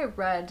think I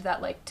read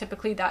that like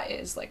typically that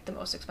is like the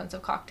most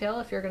expensive cocktail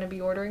if you're going to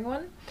be ordering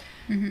one.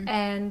 Mm-hmm.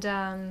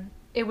 And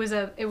it was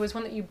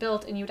one that you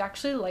built, and you'd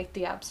actually light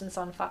the absinthe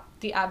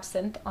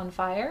on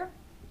fire.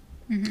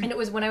 Mm-hmm. And it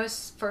was when I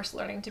was first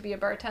learning to be a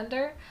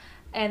bartender,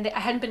 and I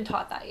hadn't been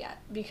taught that yet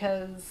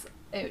because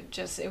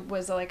it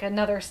was like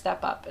another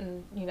step up,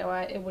 and you know,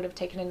 it would have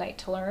taken a night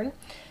to learn.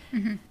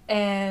 Mm-hmm.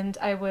 And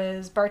I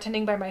was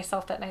bartending by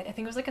myself that night. I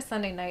think it was like a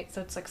Sunday night,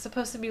 so it's like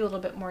supposed to be a little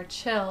bit more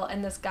chill,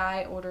 and this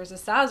guy orders a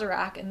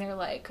Sazerac, and they're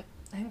like,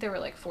 I think they were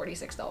like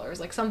 $46,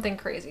 like something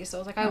crazy. So I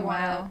was like, I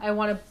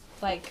want to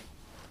like,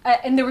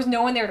 and there was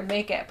no one there to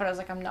make it, but I was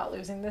like, I'm not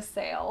losing this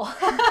sale.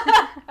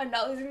 I'm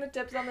not losing the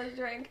tips on this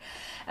drink.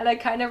 And I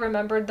kind of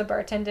remembered the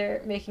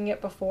bartender making it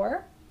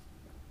before.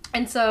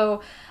 And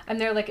so I'm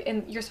there like,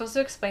 and you're supposed to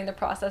explain the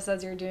process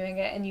as you're doing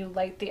it, and you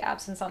light the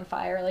absinthe on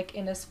fire like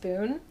in a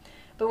spoon.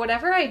 But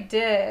whatever I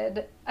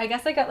did, I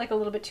guess I got like a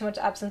little bit too much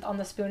absinthe on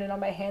the spoon and on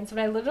my hand. So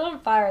when I lit it on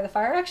fire, the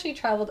fire actually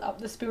traveled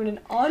up the spoon and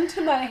onto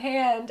my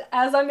hand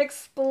as I'm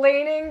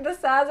explaining the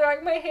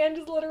Sazerac. My hand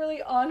is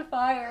literally on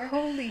fire.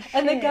 Holy shit.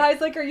 And the guy's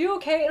like, are you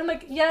okay? And I'm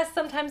like, yes,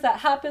 sometimes that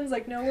happens,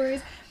 like no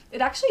worries. It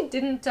actually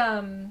didn't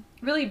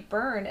really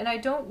burn, and I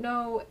don't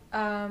know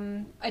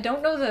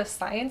the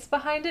science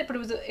behind it, but it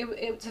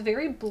was a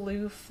very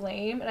blue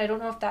flame, and I don't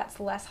know if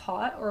that's less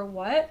hot or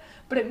what,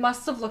 but it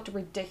must have looked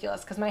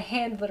ridiculous because my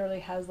hand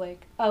literally has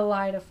like a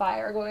line of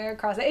fire going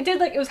across it. It did,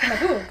 like, it was kind of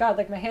like, oh god,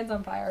 like my hand's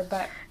on fire,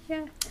 but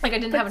yeah, like I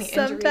didn't have any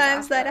injuries.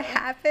 Sometimes that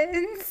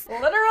happens.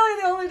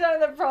 Literally the only time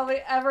that probably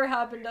ever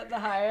happened at the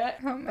Hyatt.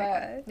 Oh my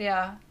god.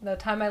 Yeah, the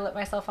time I lit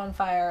myself on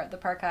fire at the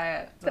Park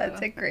Hyatt.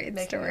 That's a great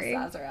story. A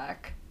Sazerac.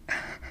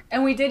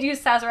 And we did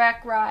use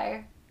Sazerac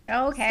Rye.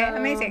 Oh, okay. So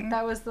amazing.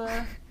 That was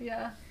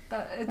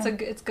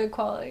it's good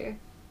quality.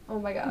 Oh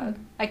my god.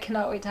 I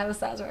cannot wait to have a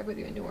Sazerac with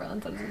you in New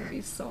Orleans. That's going to be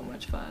so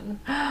much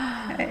fun.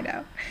 I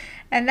know.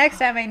 And next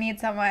time I need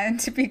someone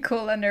to be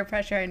cool under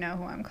pressure, I know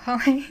who I'm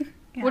calling.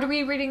 Yeah. What are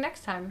we reading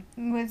next time?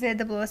 Was it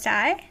The Bluest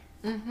Eye?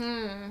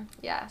 Mm-hmm.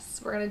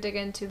 Yes. We're going to dig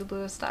into The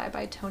Bluest Eye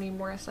by Toni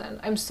Morrison.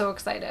 I'm so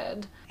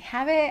excited. I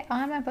have it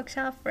on my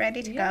bookshelf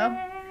ready to go.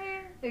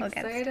 We'll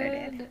excited. Get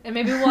started. And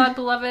maybe we'll have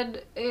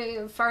Beloved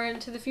far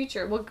into the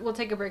future. We'll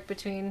take a break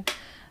between,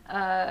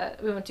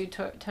 we won't do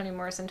Toni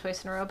Morrison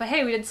twice in a row, but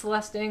hey, we did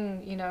Celeste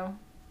Ng, you know,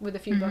 with a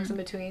few books in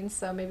between,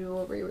 so maybe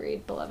we'll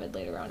reread Beloved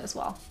later on as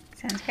well.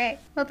 Sounds great.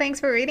 Well, thanks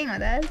for reading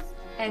with us.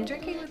 And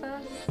drinking with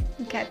us.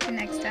 Catch you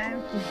next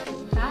time.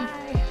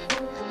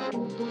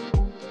 Bye.